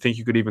I think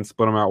you could even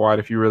split him out wide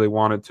if you really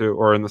wanted to,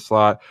 or in the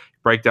slot.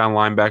 Break down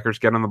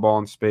linebackers, get on the ball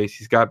in space.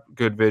 He's got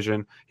good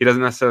vision. He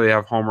doesn't necessarily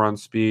have home run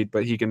speed,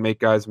 but he can make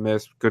guys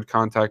miss, good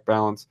contact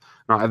balance.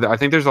 No, I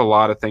think there's a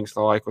lot of things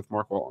to like with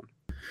Mark Walton.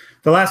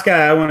 The last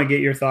guy I want to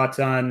get your thoughts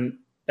on,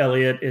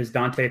 Elliot, is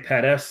Dante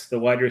Pettis, the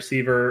wide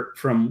receiver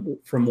from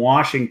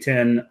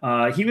Washington.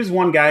 He was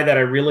one guy that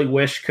I really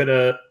wish could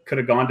have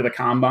gone to the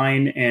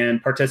combine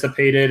and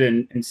participated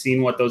and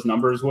seen what those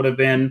numbers would have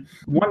been.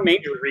 One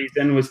major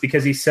reason was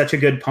because he's such a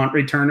good punt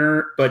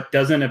returner, but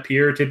doesn't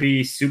appear to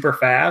be super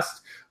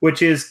fast,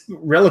 which is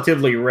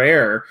relatively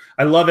rare.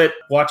 I love it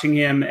watching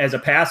him as a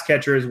pass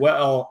catcher as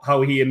well.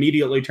 How he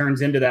immediately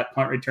turns into that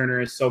punt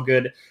returner is so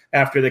good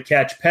after the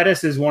catch.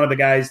 Pettis is one of the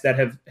guys that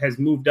has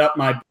moved up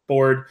my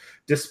board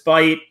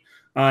despite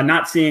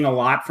not seeing a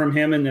lot from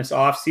him in this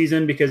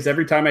offseason, because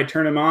every time I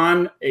turn him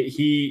on,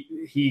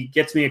 he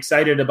gets me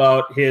excited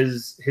about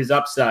his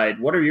upside.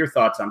 What are your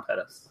thoughts on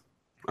Pettis?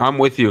 I'm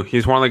with you.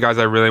 He's one of the guys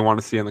I really want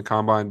to see in the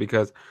combine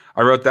because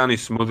I wrote down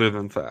he's smoother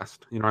than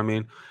fast. You know what I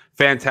mean?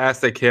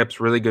 Fantastic hips,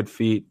 really good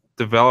feet,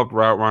 developed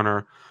route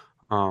runner,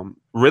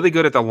 really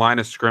good at the line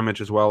of scrimmage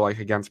as well, like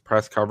against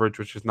press coverage,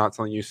 which is not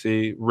something you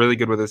see. Really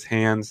good with his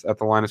hands at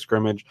the line of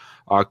scrimmage,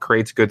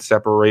 creates good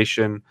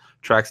separation,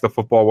 tracks the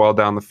football well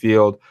down the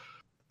field.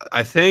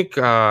 I think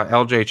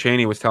LJ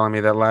Chaney was telling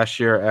me that last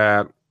year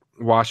at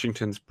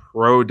Washington's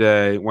pro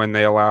day, when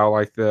they allow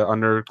like the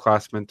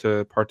underclassmen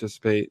to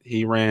participate,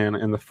 he ran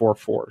in the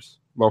 4.4s.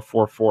 Low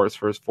 4.4s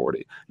for his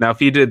 40. Now, if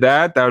he did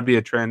that, that would be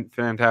a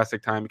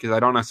fantastic time because I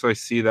don't necessarily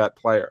see that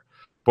player.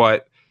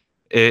 But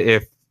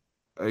if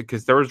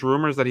because there was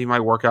rumors that he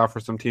might work out for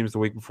some teams the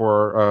week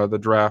before the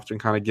draft and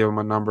kind of give him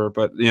a number.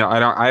 But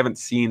I haven't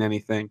seen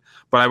anything.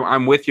 But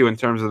I'm with you in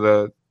terms of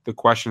the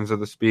questions of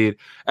the speed.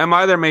 And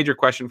my other major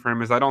question for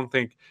him is I don't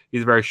think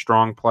he's a very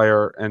strong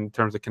player in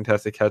terms of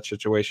contested catch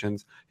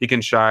situations. He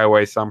can shy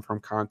away some from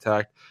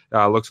contact.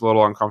 Looks a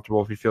little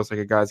uncomfortable if he feels like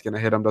a guy's going to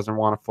hit him. Doesn't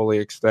want to fully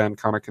extend.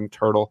 Kind of can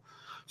turtle.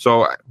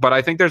 So, but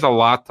I think there's a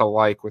lot to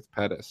like with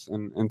Pettis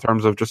in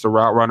terms of just a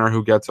route runner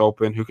who gets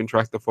open, who can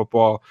track the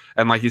football.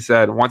 And like you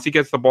said, once he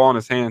gets the ball in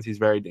his hands, he's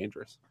very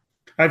dangerous.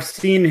 I've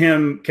seen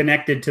him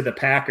connected to the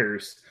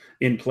Packers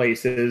in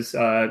places.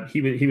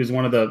 He was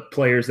one of the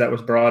players that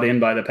was brought in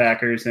by the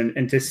Packers.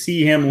 And to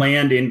see him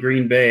land in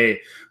Green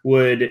Bay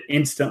would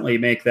instantly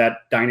make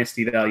that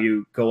dynasty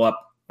value go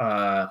up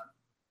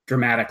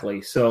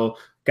dramatically. So,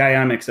 guy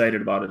I'm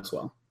excited about as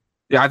well.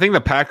 Yeah, I think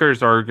the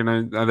Packers are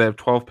they have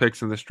 12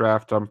 picks in this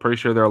draft. I'm pretty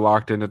sure they're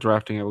locked into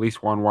drafting at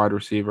least one wide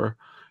receiver.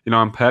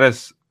 And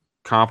Pettis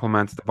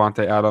complements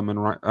Devontae Adams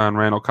and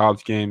Randall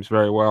Cobb's games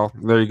very well.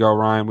 There you go,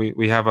 Ryan.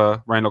 We have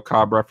a Randall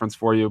Cobb reference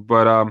for you.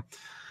 But,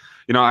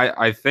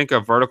 I think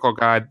the vertical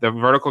guy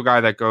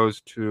that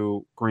goes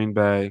to Green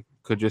Bay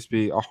could just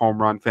be a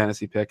home run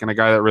fantasy pick and a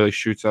guy that really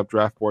shoots up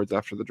draft boards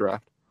after the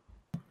draft.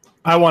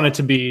 I want it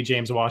to be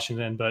James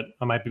Washington, but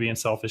I might be being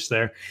selfish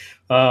there.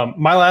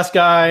 My last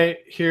guy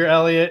here,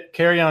 Elliot,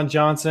 Kerryon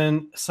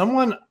Johnson,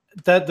 someone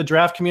that the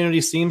draft community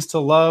seems to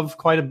love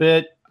quite a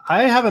bit.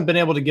 I haven't been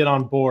able to get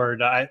on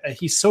board.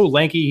 He's so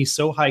lanky, he's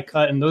so high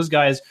cut, and those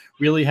guys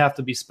really have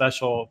to be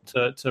special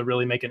to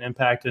really make an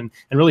impact and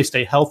really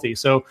stay healthy.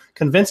 So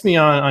convince me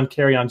on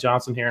Kerryon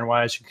Johnson here and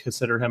why I should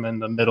consider him in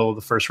the middle of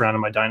the first round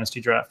of my dynasty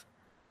draft.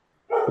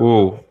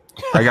 Ooh.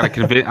 I gotta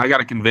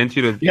convince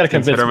you to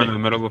consider him in the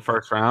middle of the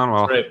first round.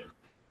 Well, right.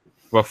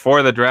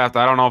 Before the draft,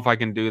 I don't know if I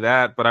can do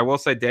that, but I will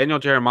say Daniel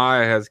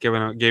Jeremiah gave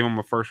him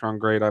a first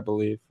round grade, I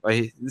believe.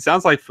 It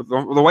sounds like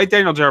the way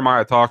Daniel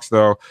Jeremiah talks,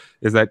 though,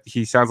 is that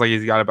he sounds like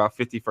he's got about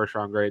 50 first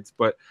round grades.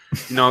 But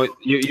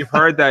you've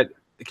heard that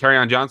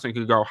Kerryon Johnson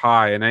could go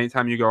high, and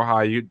anytime you go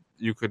high,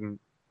 you couldn't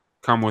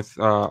come with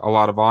a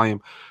lot of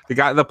volume.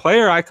 The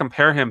player I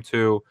compare him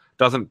to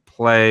doesn't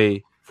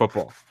play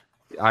football.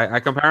 I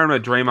compare him to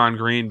Draymond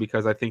Green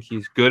because I think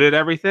he's good at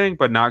everything,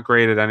 but not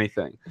great at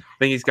anything. I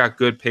think he's got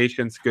good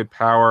patience, good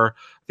power.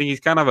 I think he's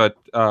kind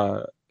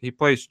of he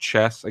plays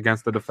chess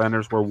against the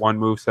defenders where one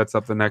move sets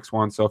up the next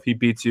one. So if he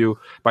beats you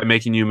by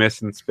making you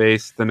miss in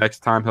space, the next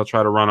time he'll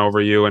try to run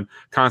over you and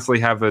constantly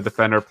have the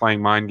defender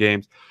playing mind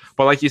games.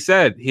 But like you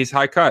said, he's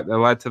high cut. It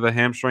led to the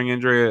hamstring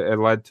injury. It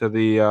led to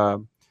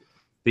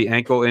the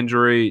ankle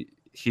injury.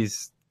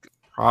 He's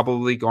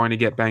probably going to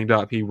get banged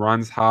up. He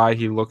runs high.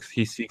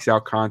 He seeks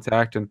out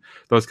contact, and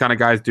those kind of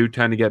guys do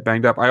tend to get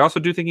banged up. I also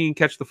do think he can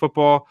catch the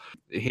football.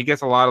 He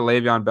gets a lot of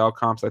Le'Veon Bell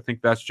comps. I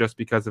think that's just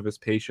because of his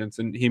patience,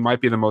 and he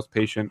might be the most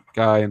patient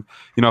guy. And,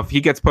 if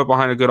he gets put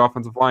behind a good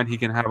offensive line, he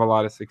can have a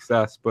lot of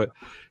success. But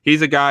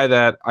he's a guy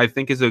that I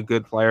think is a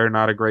good player,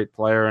 not a great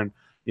player. And,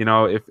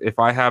 if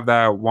I have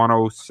that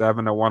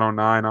 107 to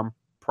 109, I'm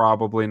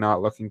probably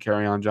not looking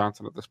Kerryon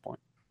Johnson at this point.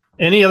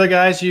 Any other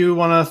guys you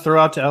want to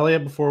throw out to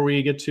Elliot before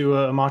we get to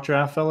a mock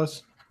draft,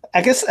 fellas?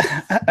 I guess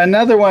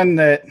another one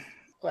that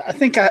I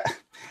think I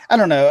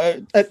don't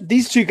know.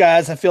 These two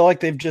guys, I feel like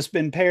they've just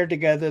been paired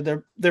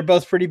together. They're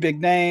both pretty big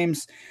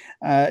names.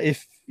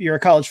 If you're a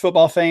college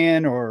football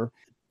fan or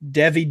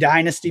Devy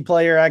Dynasty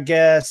player, I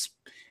guess,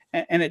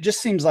 and it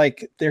just seems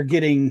like they're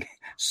getting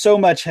so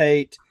much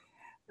hate.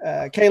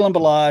 Kalen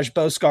Ballage,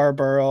 Bo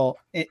Scarborough,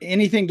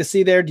 anything to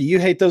see there? Do you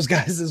hate those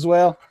guys as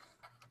well?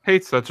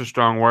 Hate's such a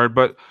strong word,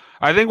 but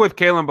I think with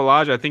Kalen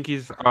Ballage, I think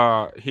he's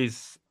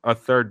a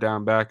third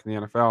down back in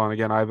the NFL. And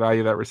again, I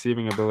value that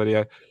receiving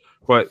ability.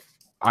 But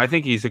I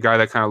think he's a guy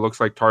that kind of looks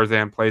like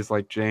Tarzan, plays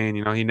like Jane.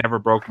 He never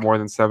broke more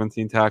than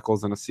 17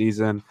 tackles in a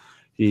season.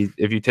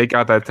 If you take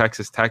out that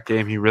Texas Tech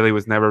game, he really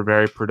was never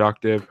very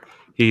productive.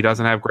 He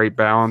doesn't have great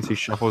balance. He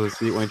shuffles his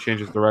feet when he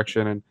changes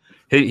direction. And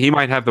he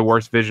might have the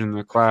worst vision in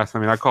the class. I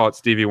mean, I call it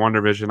Stevie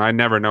Wonder vision. I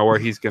never know where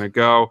he's going to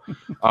go.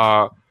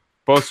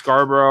 Bo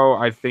Scarborough,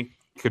 I think,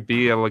 could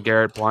be a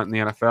LeGarrette Blount in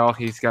the NFL.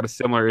 He's got a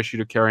similar issue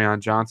to Kerryon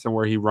Johnson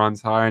where he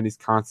runs high and he's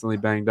constantly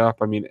banged up.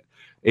 I mean,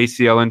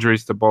 ACL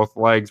injuries to both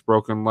legs,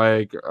 broken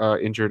leg,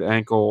 injured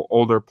ankle,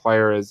 older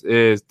player is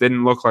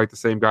didn't look like the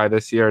same guy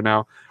this year.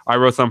 Now, I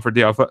wrote some for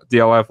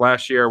DLF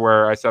last year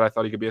where I said I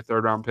thought he could be a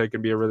third-round pick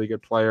and be a really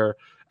good player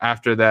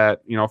after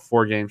that,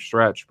 4-game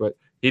stretch. But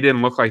he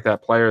didn't look like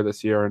that player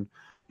this year. And,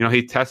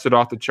 he tested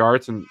off the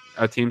charts and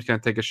a team's going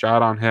to take a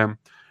shot on him.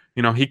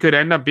 He could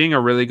end up being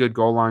a really good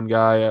goal line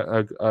guy,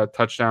 a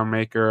touchdown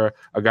maker,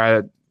 a guy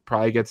that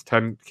probably gets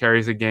 10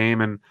 carries a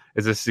game and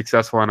is a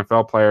successful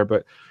NFL player.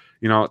 But,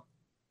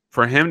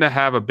 for him to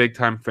have a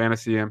big-time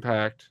fantasy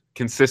impact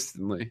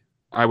consistently,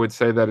 I would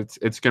say that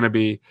it's going to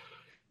be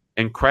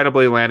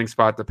incredibly landing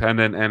spot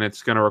dependent, and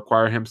it's going to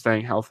require him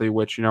staying healthy,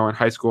 which, in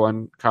high school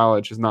and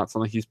college is not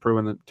something he's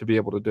proven to be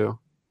able to do.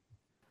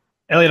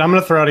 Elliot, I'm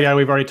going to throw out a guy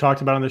we've already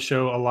talked about on the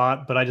show a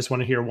lot, but I just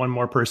want to hear one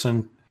more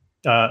person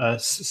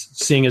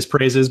seeing his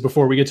praises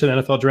before we get to the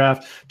NFL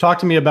draft. Talk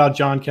to me about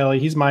John Kelly.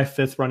 He's my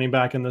 5th running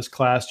back in this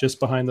class, just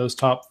behind those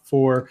top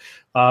 4.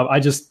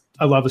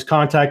 I love his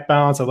contact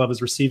balance. I love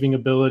his receiving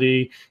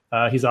ability.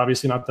 He's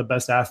obviously not the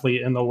best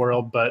athlete in the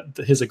world, but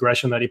his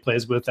aggression that he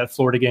plays with, that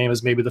Florida game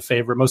is maybe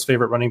the most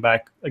favorite running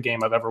back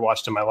game I've ever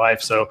watched in my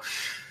life. So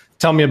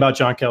tell me about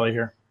John Kelly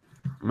here.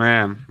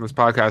 Man, this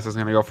podcast is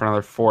going to go for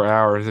another 4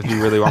 hours if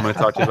you really want me to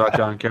talk to you about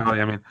John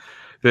Kelly. I mean,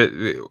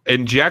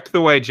 inject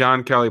the way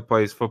John Kelly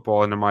plays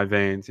football into my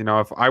veins.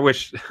 If I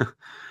wish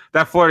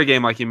that Florida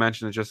game, like you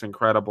mentioned, is just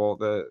incredible.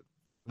 The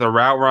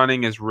route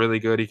running is really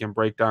good. He can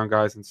break down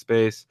guys in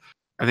space.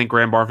 I think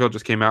Graham Barfield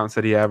just came out and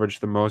said he averaged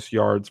the most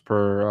yards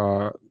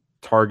per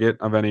target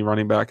of any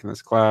running back in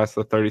this class.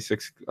 The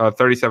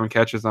 37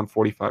 catches on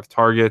 45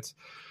 targets.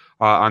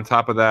 On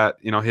top of that,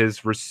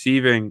 his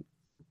receiving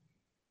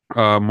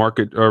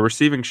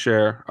receiving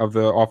share of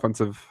the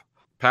offensive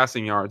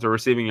passing yards or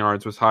receiving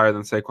yards was higher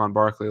than Saquon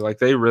Barkley. Like,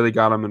 they really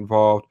got him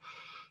involved.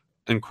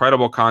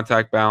 Incredible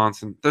contact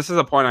balance. And this is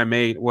a point I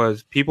made,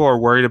 was people are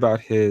worried about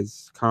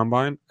his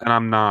combine, and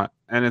I'm not.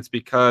 And it's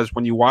because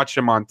when you watch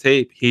him on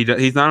tape, he's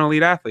not an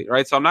elite athlete,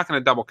 right? So I'm not going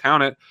to double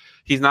count it.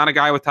 He's not a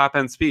guy with top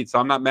end speed. So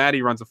I'm not mad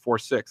he runs a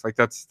 4.6. Like,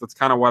 that's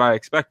kind of what I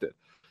expected.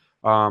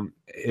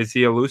 Is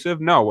he elusive?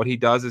 No. What he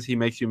does is he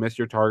makes you miss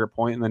your target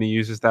point, and then he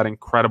uses that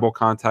incredible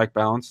contact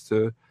balance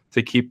to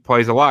keep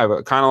plays alive,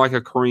 kind of like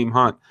a Kareem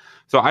Hunt.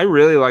 So I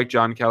really like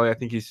John Kelly. I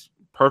think he's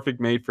perfect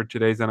made for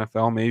today's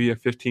NFL. Maybe a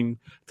 15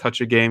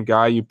 touch a game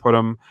guy. You put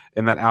him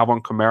in that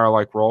Alvin Kamara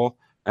like role,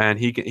 and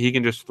he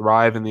can just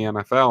thrive in the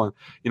NFL.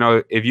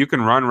 And if you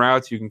can run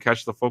routes, you can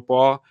catch the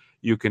football,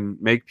 you can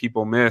make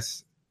people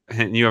miss,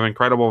 and you have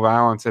incredible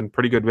balance and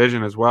pretty good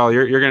vision as well.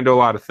 You're going to do a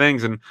lot of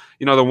things. And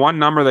the one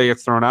number that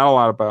gets thrown out a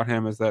lot about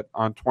him is that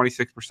on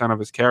 26% of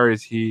his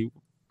carries, he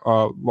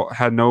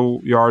had no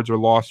yards or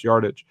lost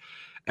yardage.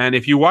 And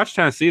if you watch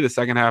Tennessee the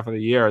second half of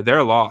the year,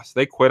 they're lost.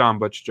 They quit on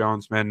Butch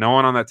Jones, man. No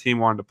one on that team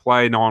wanted to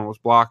play. No one was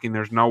blocking.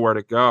 There's nowhere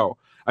to go.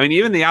 I mean,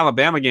 even the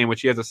Alabama game,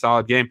 which he has a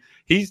solid game,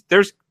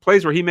 there's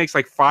plays where he makes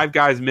like 5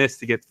 guys miss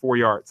to get 4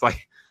 yards.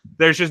 Like,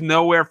 there's just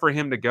nowhere for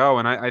him to go.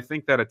 And I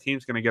think that a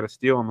team's going to get a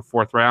steal in the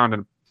 4th round.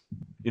 And,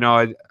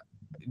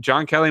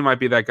 John Kelly might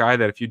be that guy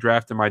that if you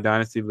draft in my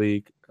dynasty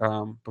league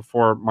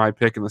before my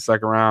pick in the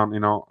 2nd round,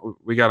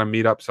 we got to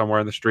meet up somewhere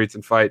in the streets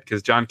and fight,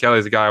 because John Kelly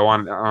is a guy I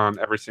want on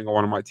every single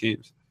one of my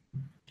teams.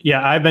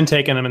 Yeah, I've been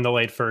taking him in the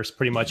late first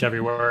pretty much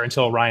everywhere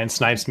until Ryan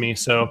snipes me.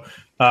 So,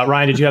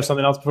 Ryan, did you have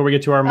something else before we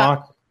get to our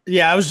mock?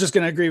 Yeah, I was just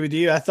going to agree with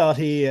you. I thought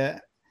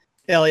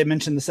Elliot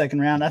mentioned the 2nd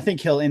round. I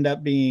think he'll end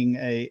up being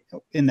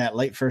in that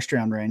late 1st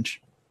round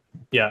range.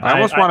 Yeah, I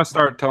almost want to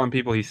start telling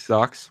people he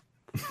sucks.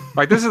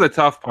 Like, this is the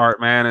tough part,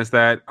 man, is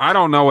that I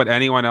don't know what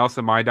anyone else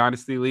in my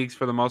dynasty leagues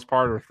for the most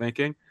part are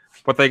thinking,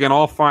 but they can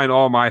all find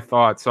all my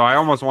thoughts. So I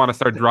almost want to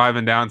start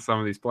driving down some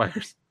of these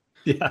players.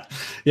 Yeah.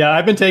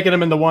 I've been taking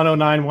them in the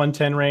 109,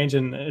 110 range,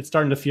 and it's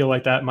starting to feel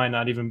like that might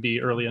not even be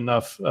early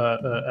enough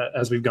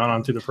as we've gone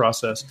on through the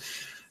process.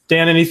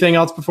 Dan, anything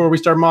else before we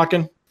start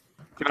mocking?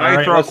 Can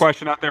I throw a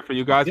question out there for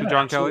you guys with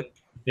John absolutely. Kelly?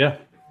 Yeah.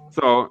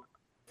 So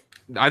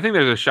I think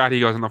there's a shot he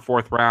goes in the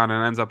 4th round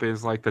and ends up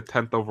as like the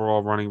 10th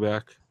overall running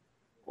back,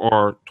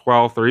 or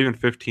 12th or even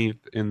 15th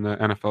in the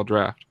NFL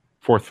draft,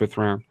 4th, 5th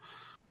round.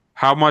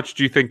 How much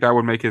do you think that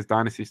would make his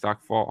dynasty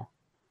stock fall?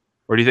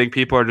 Or do you think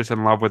people are just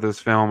in love with his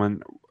film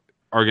and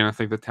are going to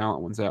think the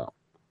talent wins out?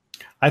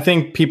 I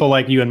think people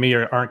like you and me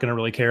aren't going to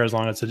really care as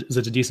long as it's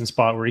a decent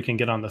spot where he can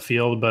get on the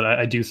field. But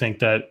I do think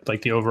that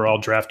like the overall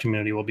draft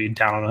community will be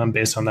down on him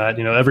based on that.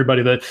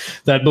 Everybody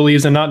that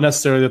believes, and not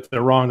necessarily that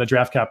they're wrong, that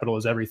draft capital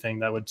is everything,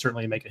 that would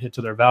certainly make a hit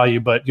to their value.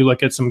 But you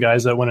look at some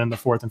guys that went in the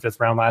 4th and 5th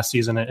round last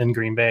season in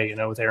Green Bay,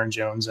 with Aaron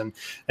Jones and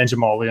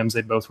Jamal Williams,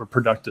 they both were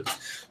productive.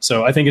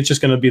 So I think it's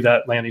just going to be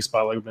that landing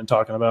spot like we've been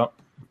talking about.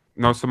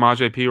 No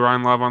Samaje P.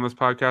 Ryan love on this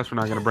podcast. We're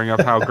not going to bring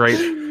up how great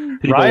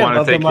people Ryan want to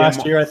loved take him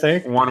last year, I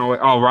think. 108.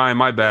 Oh, Ryan,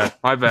 my bad.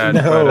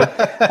 No,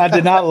 I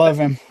did not love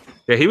him.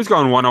 Yeah, he was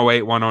going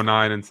 108,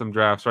 109 in some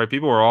drafts, right?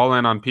 People were all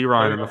in on P.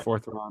 Ryan in the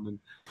 4th round. And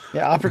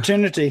yeah,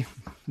 opportunity.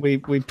 We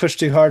pushed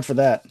too hard for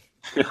that.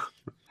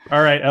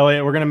 All right,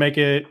 Elliot, we're going to make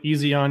it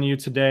easy on you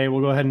today.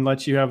 We'll go ahead and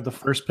let you have the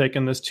first pick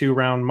in this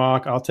 2-round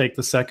mock. I'll take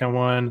the second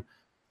one.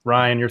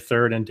 Ryan, your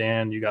 3rd, and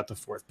Dan, you got the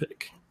 4th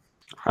pick.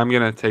 I'm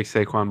going to take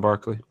Saquon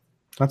Barkley.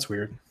 That's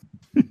weird.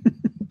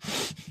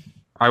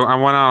 I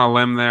went on a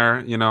limb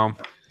there,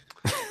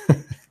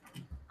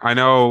 I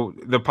know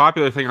the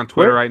popular thing on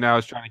Twitter right now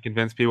is trying to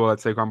convince people that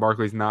Saquon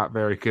Barkley's not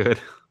very good.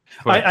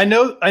 I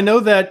know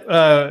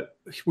that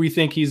we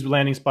think he's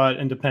landing spot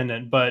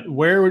independent, but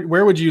where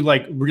would you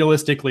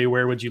realistically,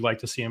 where would you like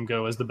to see him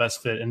go as the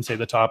best fit in, say,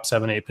 the top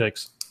 7-8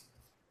 picks?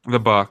 The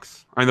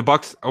Bucks. The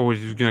Bucks. Oh,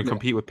 he's going to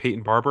compete with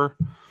Peyton Barber.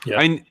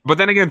 Yeah. But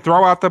then again,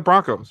 throw out the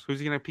Broncos. Who's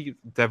he going to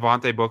compete?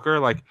 Devontae Booker?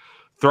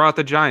 Throw out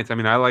the Giants.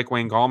 I like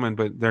Wayne Gallman,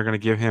 but they're going to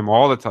give him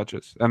all the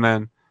touches. And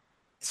then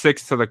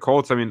 6 to the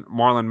Colts.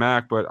 Marlon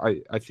Mack, but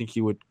I think he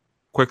would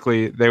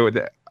quickly.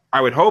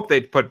 I would hope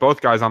they'd put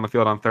both guys on the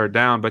field on third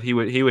down, but he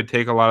would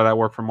take a lot of that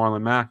work from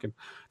Marlon Mack. And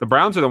the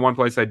Browns are the one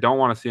place I don't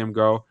want to see him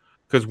go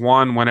because,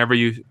 one, whenever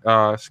you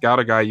scout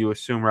a guy, you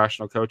assume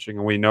rational coaching,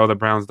 and we know the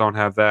Browns don't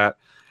have that.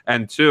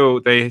 And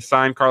two, they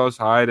signed Carlos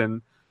Hyde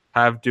and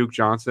have Duke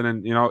Johnson,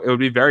 and it would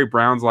be very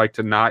Browns-like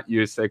to not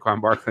use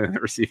Saquon Barkley in the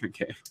receiving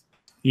game.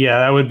 Yeah,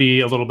 that would be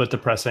a little bit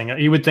depressing.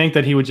 You would think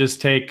that he would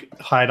just take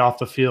Hyde off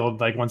the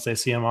field like once they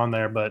see him on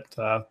there, but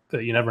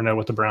you never know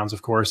with the Browns,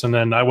 of course. And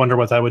then I wonder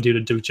what that would do to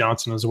Duke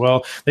Johnson as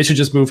well. They should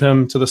just move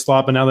him to the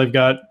slot, but now they've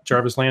got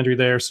Jarvis Landry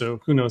there, so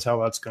who knows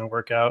how that's going to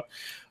work out.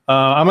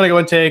 I'm going to go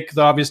and take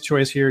the obvious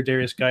choice here,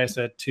 Darius Geis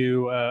at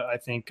 2. I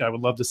think I would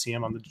love to see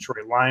him on the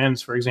Detroit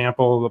Lions, for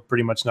example.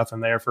 Pretty much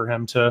nothing there for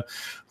him to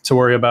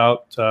worry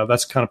about.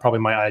 That's kind of probably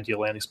my ideal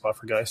landing spot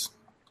for Geis.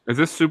 Is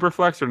this super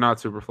flex or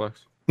not super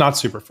flex? Not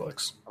super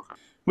flex.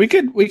 We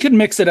could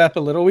mix it up a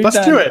little.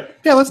 Let's do it.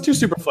 Yeah, let's do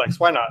super flex.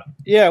 Why not?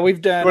 Yeah,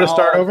 we've done. You want to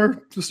start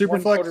over to super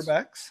flex?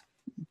 Quarterbacks.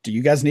 Do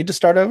you guys need to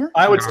start over?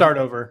 I would start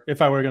over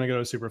if I were going to go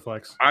to super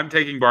flex. I'm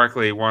taking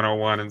Barkley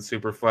 101 in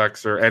super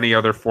flex or any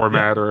other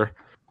format or.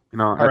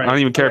 I don't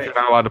even care if you're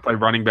not allowed to play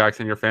running backs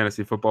in your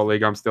fantasy football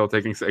league. I'm still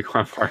taking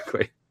Saquon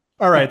Barkley.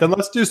 All right, then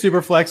let's do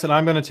super flex, and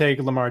I'm going to take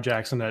Lamar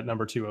Jackson at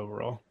number 2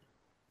 overall.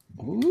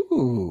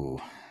 Ooh,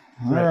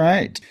 all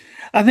right.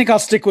 I think I'll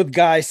stick with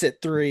Geis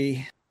at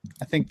 3.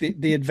 I think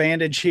the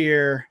advantage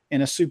here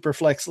in a super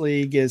flex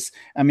league is,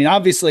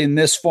 obviously in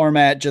this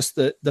format, just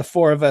the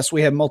 4 of us,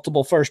 we have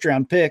multiple first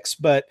round picks,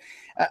 but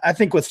I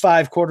think with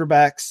 5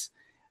 quarterbacks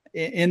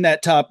in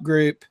that top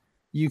group,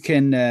 you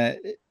can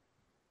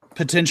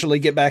potentially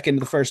get back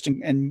into the first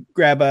and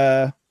grab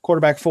a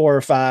quarterback 4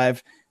 or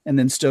 5 and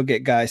then still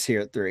get Geis here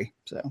at 3.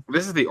 So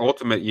this is the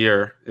ultimate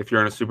year if you're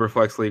in a super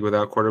flex league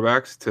without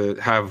quarterbacks to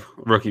have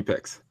rookie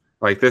picks.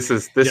 Like this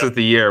is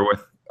the year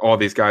with all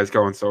these guys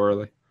going so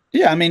early.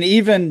 Yeah,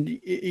 even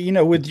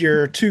with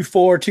your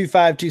 2-4, 2-5,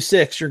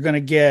 2-6, you're going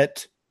to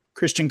get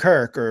Christian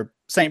Kirk or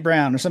St.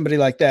 Brown or somebody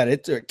like that.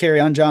 It's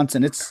Kerryon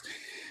Johnson.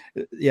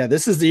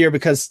 This is the year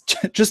because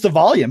just the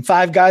volume.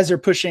 5 guys are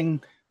pushing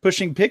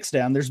picks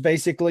down. There's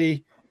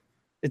basically,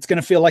 it's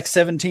going to feel like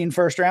 17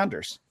 first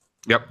rounders.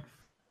 Yep.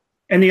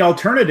 And the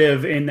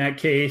alternative in that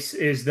case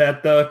is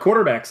that the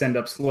quarterbacks end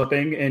up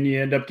slipping and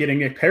you end up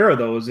getting a pair of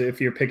those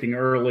if you're picking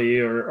early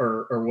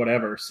or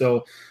whatever.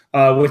 So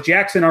with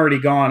Jackson already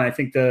gone, I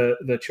think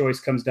the choice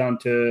comes down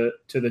to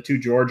the 2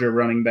 Georgia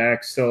running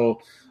backs.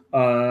 So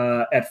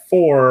at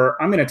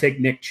 4, I'm going to take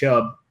Nick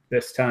Chubb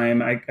this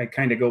time. I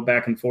kind of go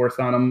back and forth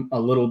on him a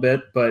little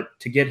bit, but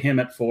to get him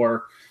at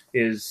 4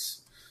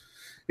 is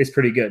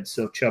pretty good.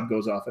 So Chubb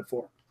goes off at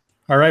 4.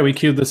 All right, we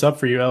queued this up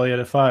for you,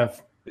 Elliot, at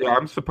 5. Yeah,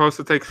 I'm supposed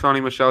to take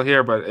Sony Michel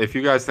here, but if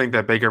you guys think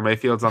that Baker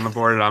Mayfield's on the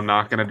board and I'm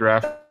not going to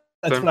draft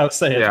That's what I was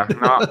saying. Yeah,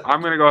 no,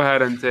 I'm going to go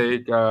ahead and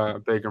take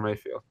Baker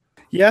Mayfield.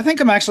 Yeah, I think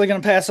I'm actually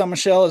going to pass on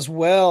Michelle as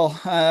well.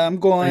 I'm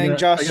going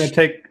Josh.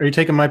 Are you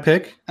taking my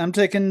pick? I'm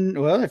taking,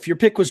 if your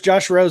pick was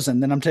Josh Rosen,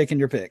 then I'm taking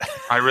your pick.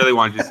 I really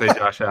wanted you to say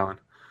Josh Allen.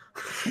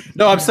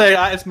 No, I'm saying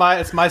it's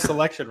my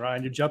selection,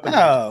 Ryan. You're jumping.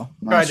 Oh,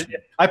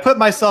 I put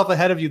myself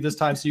ahead of you this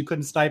time, so you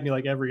couldn't snipe me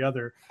like every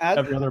other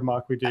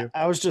mock we do.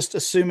 I was just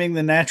assuming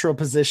the natural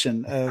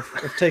position of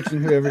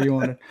taking whoever you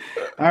wanted.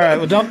 All right,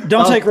 well,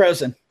 don't take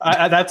Rosen.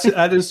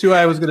 That is who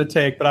I was going to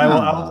take, but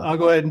I'll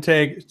go ahead and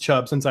take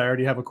Chubb since I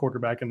already have a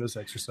quarterback in this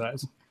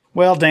exercise.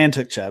 Well, Dan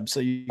took Chubb, so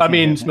you.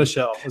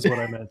 Michelle is what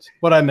I meant.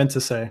 What I meant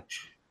to say.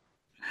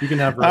 You can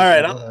have Rosen. All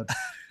right,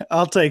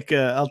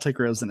 I'll take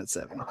Rosen at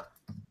 7.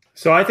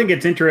 So I think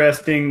it's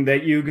interesting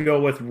that you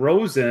go with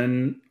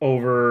Rosen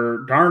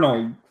over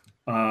Darnold,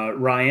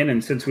 Ryan.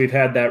 And since we've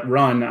had that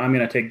run, I'm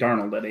going to take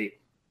Darnold at 8.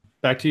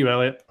 Back to you,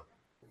 Elliot.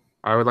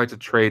 I would like to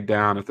trade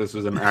down if this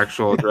was an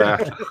actual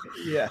draft.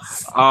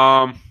 Yes.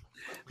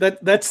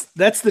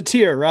 That's the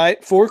tier,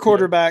 right? 4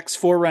 quarterbacks,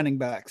 4 running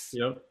backs.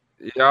 Yep.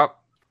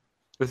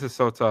 This is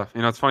so tough.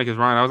 It's funny because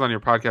Ryan, I was on your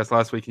podcast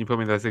last week and you put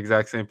me in this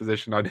exact same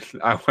position. I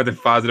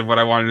wasn't positive what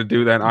I wanted to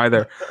do then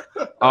either.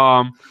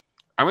 I'm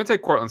going to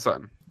take Cortland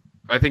Sutton.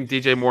 I think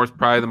DJ Moore is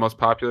probably the most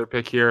popular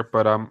pick here,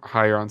 but I'm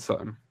higher on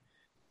Sutton.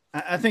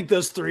 I think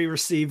those 3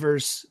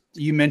 receivers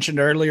you mentioned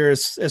earlier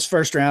as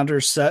first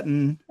rounders,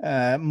 Sutton,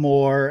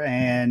 Moore,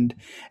 and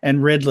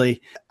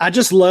Ridley. I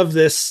just love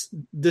this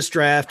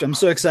draft. I'm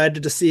so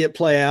excited to see it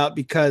play out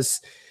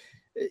because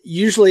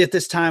usually at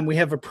this time we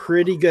have a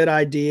pretty good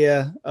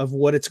idea of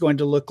what it's going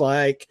to look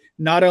like.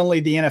 Not only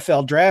the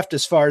NFL draft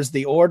as far as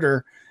the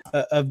order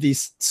of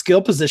these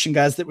skill position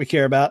guys that we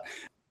care about,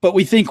 but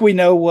we think we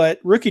know what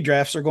rookie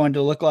drafts are going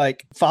to look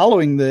like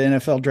following the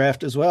NFL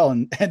draft as well.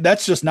 And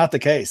that's just not the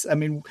case.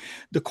 The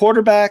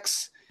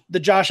quarterbacks, the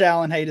Josh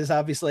Allen hate is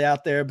obviously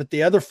out there, but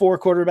the other 4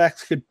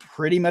 quarterbacks could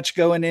pretty much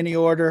go in any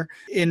order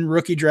in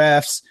rookie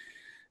drafts.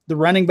 The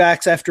running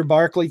backs after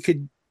Barkley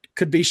could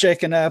be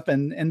shaken up.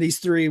 And these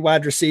 3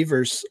 wide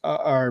receivers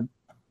are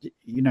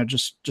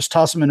just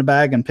toss them in a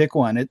bag and pick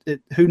one.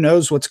 Who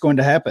knows what's going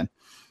to happen.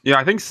 Yeah,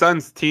 I think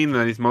Sutton's team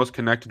that he's most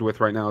connected with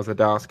right now is the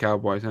Dallas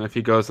Cowboys. And if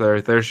he goes there,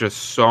 there's just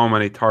so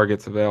many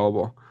targets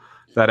available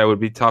that it would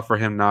be tough for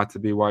him not to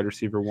be wide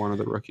receiver 1 of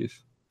the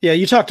rookies. Yeah,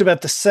 you talked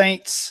about the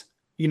Saints.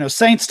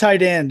 Saints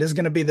tight end is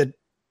going to be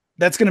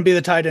that's going to be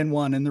the tight end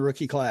one in the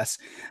rookie class.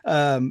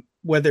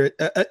 Whether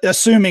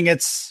assuming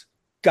it's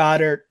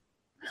Goddard,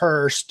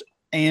 Hurst,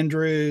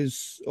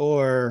 Andrews,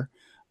 or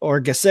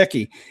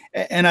Gesicki.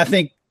 And I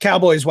think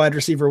Cowboys wide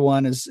receiver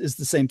one is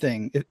the same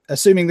thing.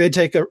 Assuming they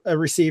take a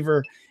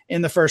receiver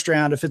in the first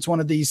round, if it's one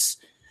of these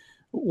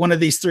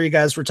three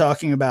guys we're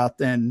talking about,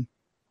 then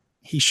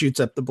he shoots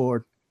up the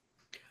board.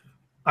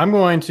 I'm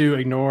going to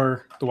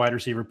ignore the wide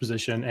receiver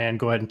position and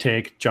go ahead and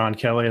take John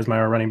Kelly as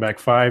my running back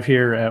 5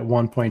 here at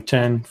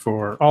 1.10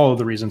 for all of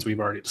the reasons we've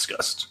already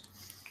discussed.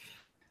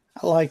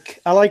 I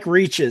like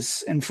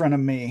reaches in front of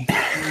me.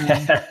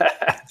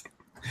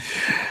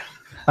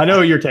 I know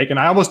who you're taking.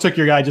 I almost took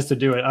your guy just to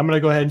do it. I'm going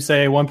to go ahead and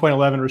say 1.11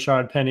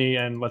 Rashad Penny,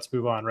 and let's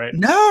move on, right?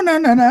 No.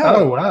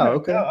 Oh, wow.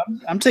 Okay. No,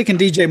 I'm taking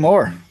DJ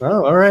Moore.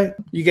 Oh, all right.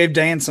 You gave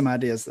Dan some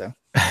ideas, though.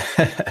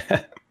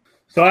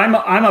 So I'm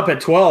up at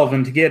 12,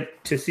 and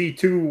to see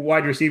 2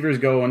 wide receivers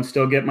go and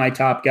still get my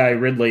top guy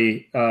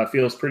Ridley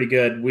feels pretty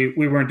good.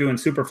 We weren't doing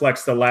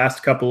Superflex the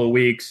last couple of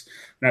weeks,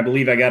 and I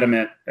believe I got him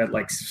at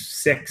like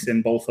 6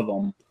 in both of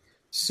them.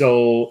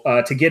 So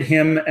to get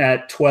him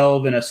at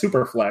 12 in a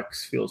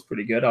Superflex feels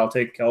pretty good. I'll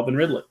take Calvin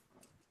Ridley.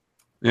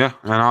 Yeah,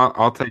 and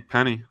I'll take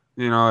Penny.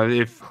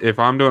 If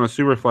I'm doing a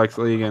Superflex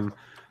league and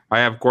I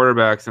have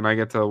quarterbacks and I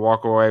get to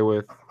walk away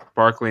with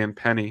Barkley and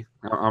Penny,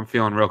 I'm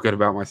feeling real good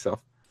about myself.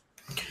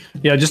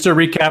 Yeah, just to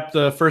recap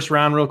the first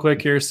round real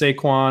quick here: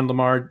 Saquon,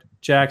 Lamar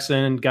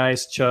Jackson,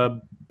 Geis,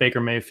 Chubb,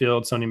 Baker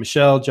Mayfield, Sony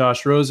Michel,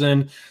 Josh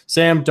Rosen,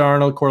 Sam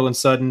Darnold, Cortland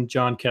Sutton,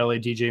 John Kelly,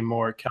 DJ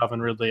Moore, Calvin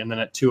Ridley, and then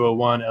at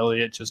 201,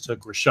 Elliot just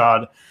took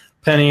Rashad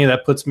Penny.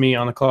 That puts me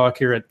on the clock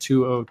here at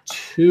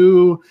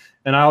 202,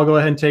 and I'll go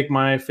ahead and take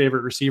my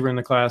favorite receiver in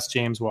the class,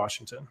 James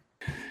Washington.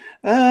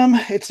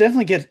 It's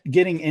definitely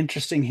getting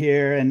interesting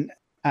here, and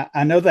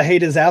I know the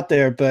hate is out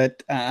there,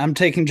 but I'm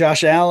taking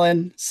Josh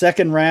Allen,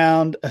 second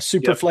round, a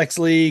super flex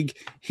league.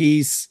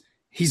 He's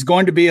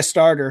going to be a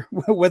starter,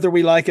 whether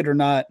we like it or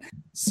not.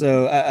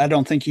 So I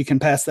don't think you can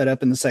pass that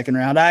up in the second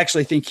round. I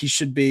actually think he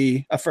should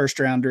be a first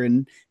rounder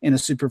in a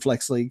super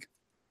flex league.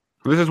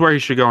 This is where he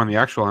should go in the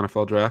actual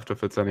NFL draft,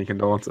 if it's any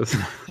condolences.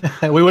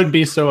 We wouldn't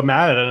be so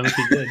mad at him if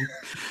he did.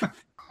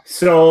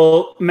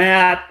 So,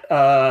 Matt,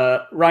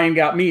 Ryan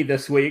got me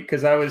this week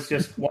because I was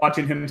just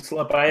watching him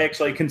slip. I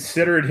actually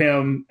considered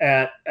him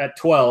at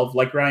 12.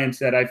 Like Ryan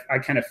said, I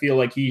kind of feel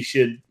like he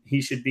should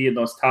be in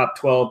those top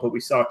 12, but we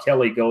saw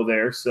Kelly go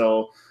there.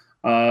 So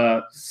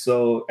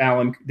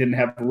Allen didn't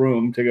have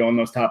room to go in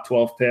those top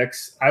 12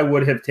 picks. I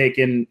would have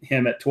taken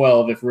him at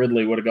 12 if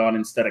Ridley would have gone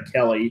instead of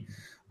Kelly.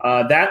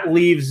 That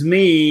leaves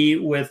me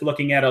with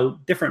looking at a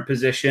different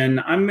position.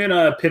 I'm going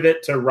to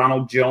pivot to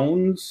Ronald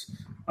Jones.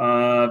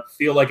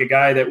 Feel like a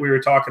guy that we were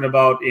talking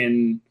about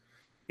in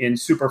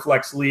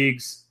Superflex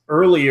leagues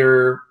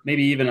earlier,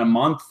 maybe even a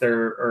month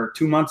or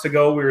 2 months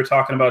ago. We were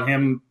talking about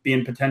him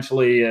being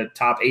potentially a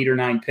top 8 or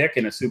 9 pick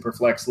in a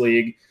Superflex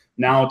league.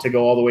 Now to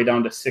go all the way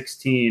down to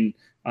 16,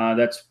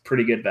 that's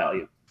pretty good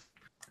value.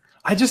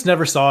 I just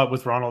never saw it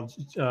with Ronald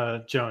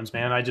Jones,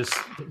 man.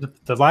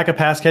 The lack of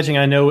pass catching.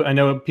 I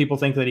know people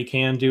think that he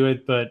can do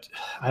it, but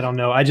I don't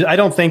know. I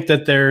don't think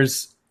that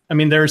there's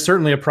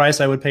certainly a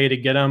price I would pay to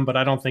get him, but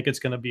I don't think it's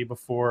going to be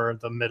before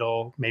the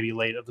middle, maybe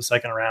late of the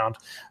second round,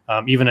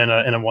 even in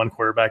a 1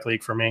 quarterback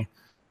league for me.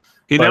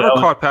 He never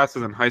caught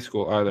passes in high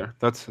school either.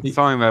 That's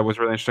something that was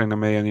really interesting to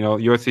me. And,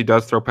 USC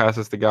does throw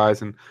passes to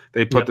guys, and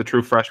they put the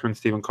true freshman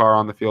Stephen Carr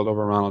on the field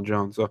over Ronald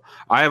Jones. So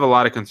I have a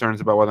lot of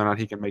concerns about whether or not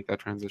he can make that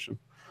transition.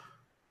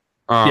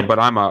 But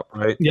I'm up,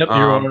 right? Yep,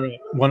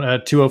 you're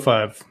at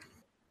 205.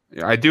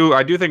 Yeah, I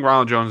do think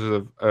Ronald Jones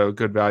is a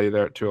good value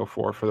there at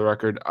 204 for the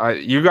record.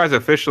 You guys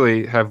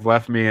officially have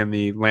left me in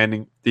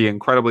the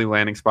incredibly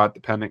landing spot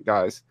dependent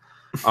guys.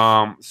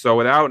 So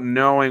without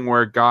knowing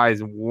where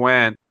guys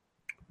went,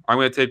 I'm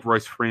going to take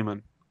Royce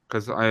Freeman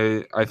because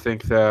I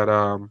think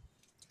that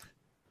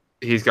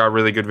he's got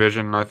really good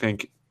vision, and I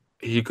think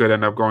he could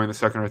end up going the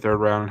second or third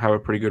round and have a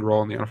pretty good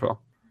role in the NFL.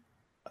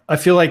 I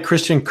feel like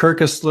Christian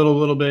Kirk is a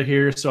little bit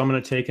here, so I'm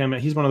going to take him.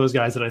 He's one of those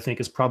guys that I think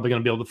is probably going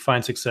to be able to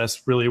find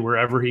success really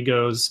wherever he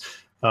goes.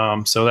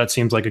 So that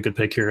seems like a good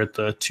pick here at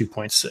the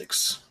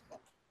 2.6.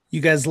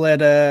 You guys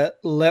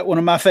let one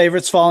of my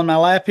favorites fall in my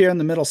lap here in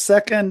the middle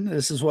second.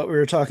 This is what we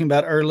were talking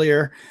about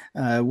earlier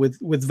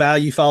with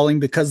value falling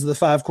because of the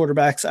 5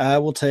 quarterbacks. I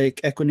will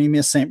take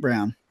Equanimeous St.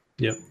 Brown.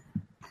 Yep.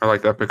 I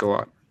like that pick a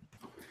lot.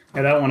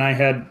 Yeah, that one I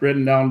had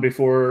written down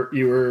before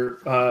you were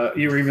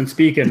even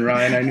speaking,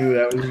 Ryan. I knew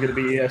that was going to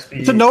be ESP.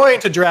 It's annoying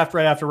to draft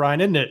right after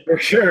Ryan, isn't it? For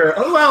sure.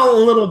 Well,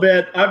 a little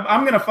bit.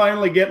 I'm going to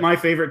finally get my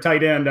favorite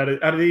tight end out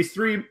of these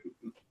 3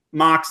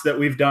 mocks that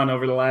we've done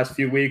over the last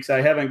few weeks.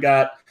 I haven't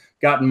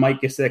gotten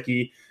Mike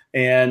Gesicki,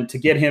 and to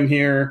get him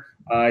here,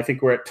 I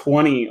think we're at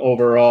 20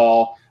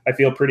 overall. I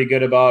feel pretty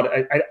good about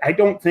it. I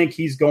don't think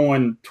he's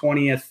going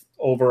 20th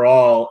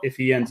overall if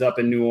he ends up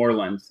in New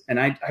Orleans. And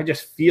I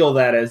just feel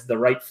that as the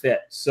right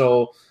fit.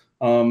 So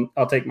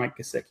I'll take Mike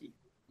Gesicki.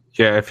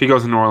 Yeah, if he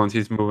goes to New Orleans,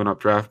 he's moving up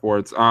draft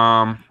boards.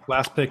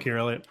 Last pick here,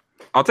 Elliot.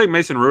 I'll take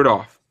Mason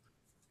Rudolph.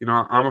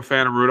 I'm a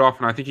fan of Rudolph,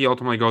 and I think he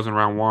ultimately goes in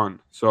round 1.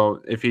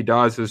 So if he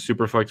does, his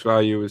super flex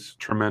value is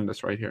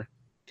tremendous right here.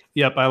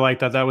 Yep, I like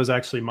that. That was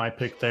actually my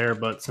pick there,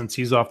 but since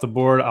he's off the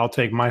board, I'll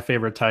take my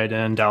favorite tight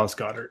end, Dallas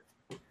Goedert.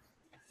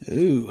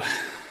 Ooh.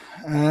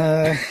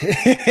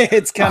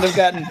 It's kind of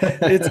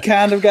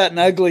gotten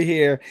ugly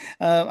here.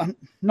 I'm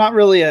not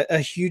really a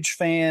huge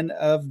fan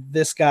of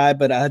this guy,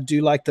 but I do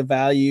like the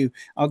value.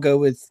 I'll go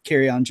with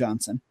Kerryon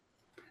Johnson.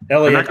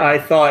 Elliot, I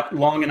thought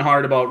long and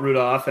hard about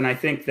Rudolph, and I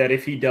think that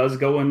if he does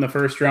go in the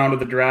first round of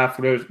the draft,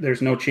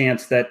 there's no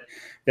chance that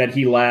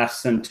he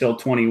lasts until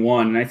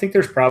 21. And I think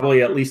there's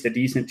probably at least a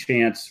decent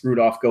chance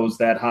Rudolph goes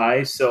that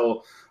high.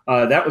 So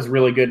that was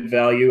really good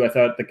value. I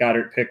thought the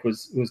Goddard pick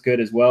was good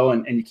as well.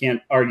 And you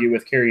can't argue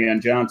with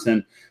Kerryon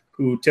Johnson,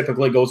 who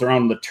typically goes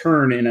around the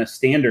turn in a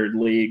standard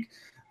league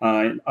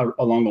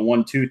along the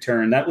 1-2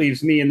 turn. That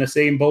leaves me in the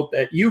same boat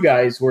that you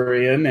guys were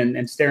in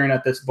and staring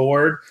at this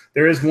board.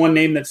 There is one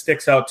name that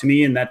sticks out to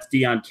me, and that's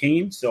Deon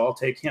Cain. So I'll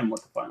take him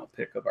with the final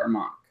pick of our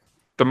mock.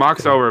 The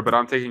mock's over, but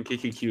I'm taking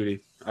Kiki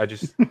Cutie.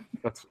 That's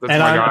my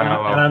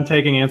guy. And I'm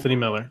taking Anthony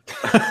Miller.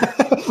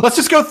 Let's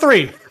just go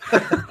 3.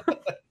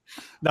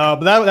 No,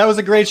 but that was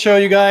a great show,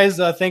 you guys.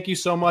 Thank you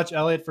so much,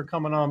 Elliot, for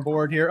coming on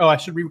board here. Oh, I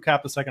should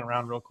recap the second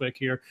round real quick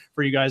here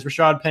for you guys.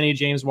 Rashad Penny,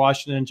 James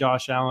Washington,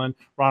 Josh Allen,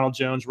 Ronald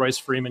Jones, Royce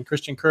Freeman,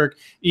 Christian Kirk,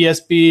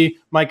 ESB,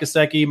 Mike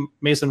Gesicki,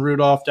 Mason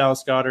Rudolph,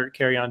 Dallas Goedert,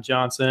 Kerryon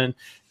Johnson,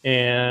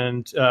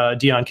 and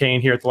Deon Cain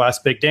here at the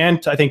last pick.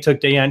 Dan, I think,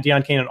 took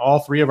Deon Cain in all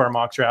 3 of our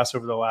mock drafts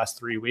over the last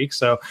 3 weeks.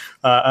 So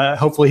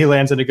hopefully he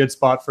lands in a good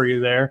spot for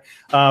you there.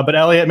 But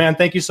Elliot, man,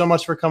 thank you so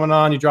much for coming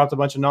on. You dropped a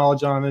bunch of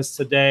knowledge on this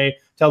today.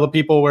 Tell the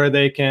people where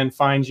they can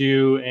find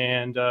you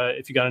and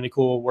if you got any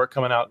cool work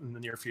coming out in the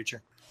near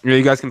future. Yeah,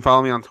 you guys can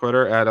follow me on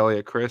Twitter at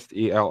Elliot Crist,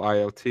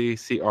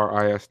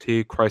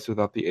 ELIOT, Christ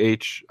without the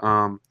H.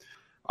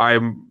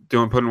 I'm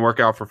putting work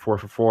out for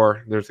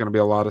 4for4. There's going to be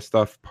a lot of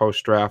stuff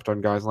post-draft on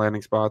guys'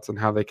 landing spots and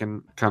how they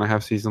can kind of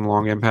have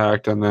season-long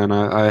impact. And then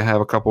I have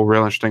a couple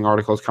real interesting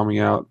articles coming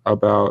out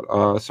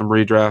about some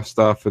redraft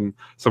stuff and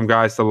some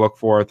guys to look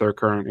for at their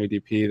current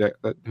ADP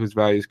that whose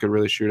values could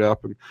really shoot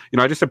up.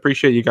 And I just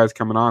appreciate you guys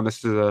coming on.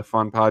 This is a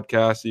fun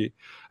podcast.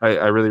 I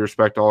really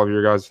respect all of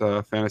your guys'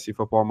 fantasy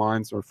football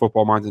minds or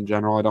football minds in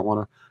general. I don't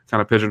want to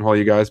kind of pigeonhole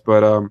you guys,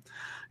 but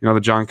the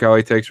John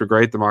Kelly takes were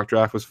great. The mock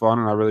draft was fun,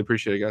 and I really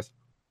appreciate it, guys.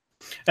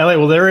 Elliot,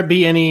 will there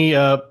be any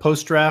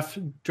post-draft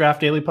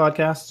daily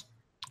podcasts?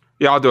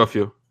 Yeah, I'll do a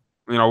few.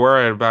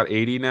 We're at about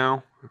 80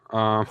 now.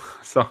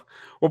 So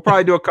we'll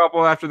probably do a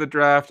couple after the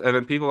draft. And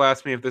then people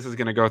ask me if this is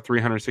going to go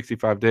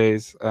 365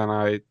 days.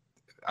 And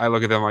I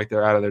look at them like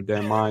they're out of their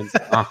damn minds.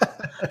 I'll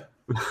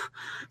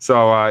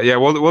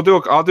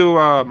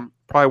do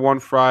probably one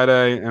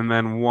Friday and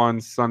then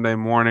one Sunday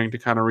morning to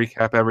kind of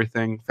recap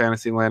everything,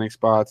 fantasy landing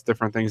spots,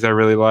 different things I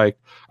really like.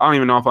 I don't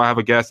even know if I have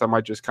a guest. I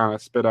might just kind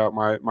of spit out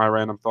my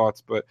random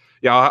thoughts. But,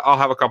 yeah, I'll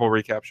have a couple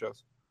recap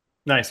shows.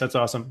 Nice. That's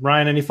awesome.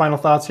 Ryan, any final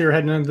thoughts here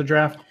heading into the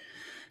draft?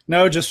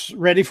 No, just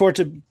ready for it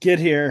to get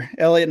here.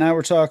 Elliot and I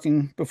were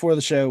talking before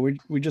the show.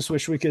 We just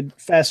wish we could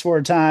fast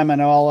forward time. I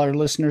know all our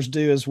listeners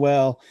do as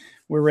well.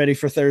 We're ready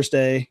for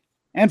Thursday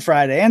and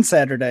Friday and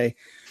Saturday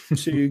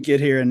to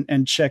get here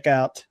and check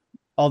out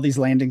all these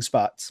landing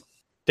spots.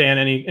 Dan,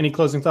 any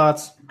closing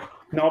thoughts?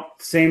 Nope,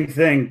 same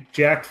thing.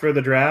 Jacked for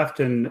the draft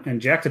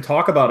and jacked to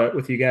talk about it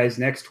with you guys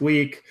next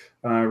week.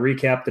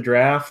 Recap the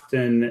draft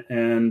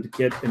and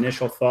get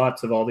initial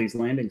thoughts of all these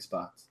landing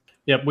spots.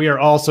 Yep, we are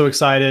all so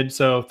excited.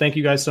 So thank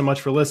you guys so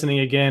much for listening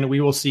again. We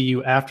will see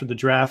you after the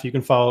draft. You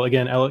can follow,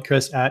 again, Elliot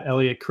Crist at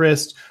Elliot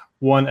Crist.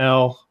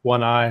 1L,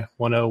 1I,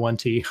 10,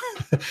 1T. You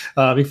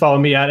can follow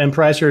me at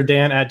mpricer,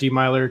 Dan at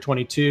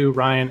dmiler22,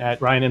 Ryan at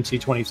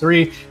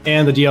RyanMC23,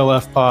 and the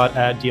DLF pod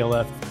at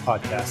DLF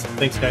Podcast.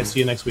 Thanks, guys.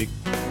 See you next week.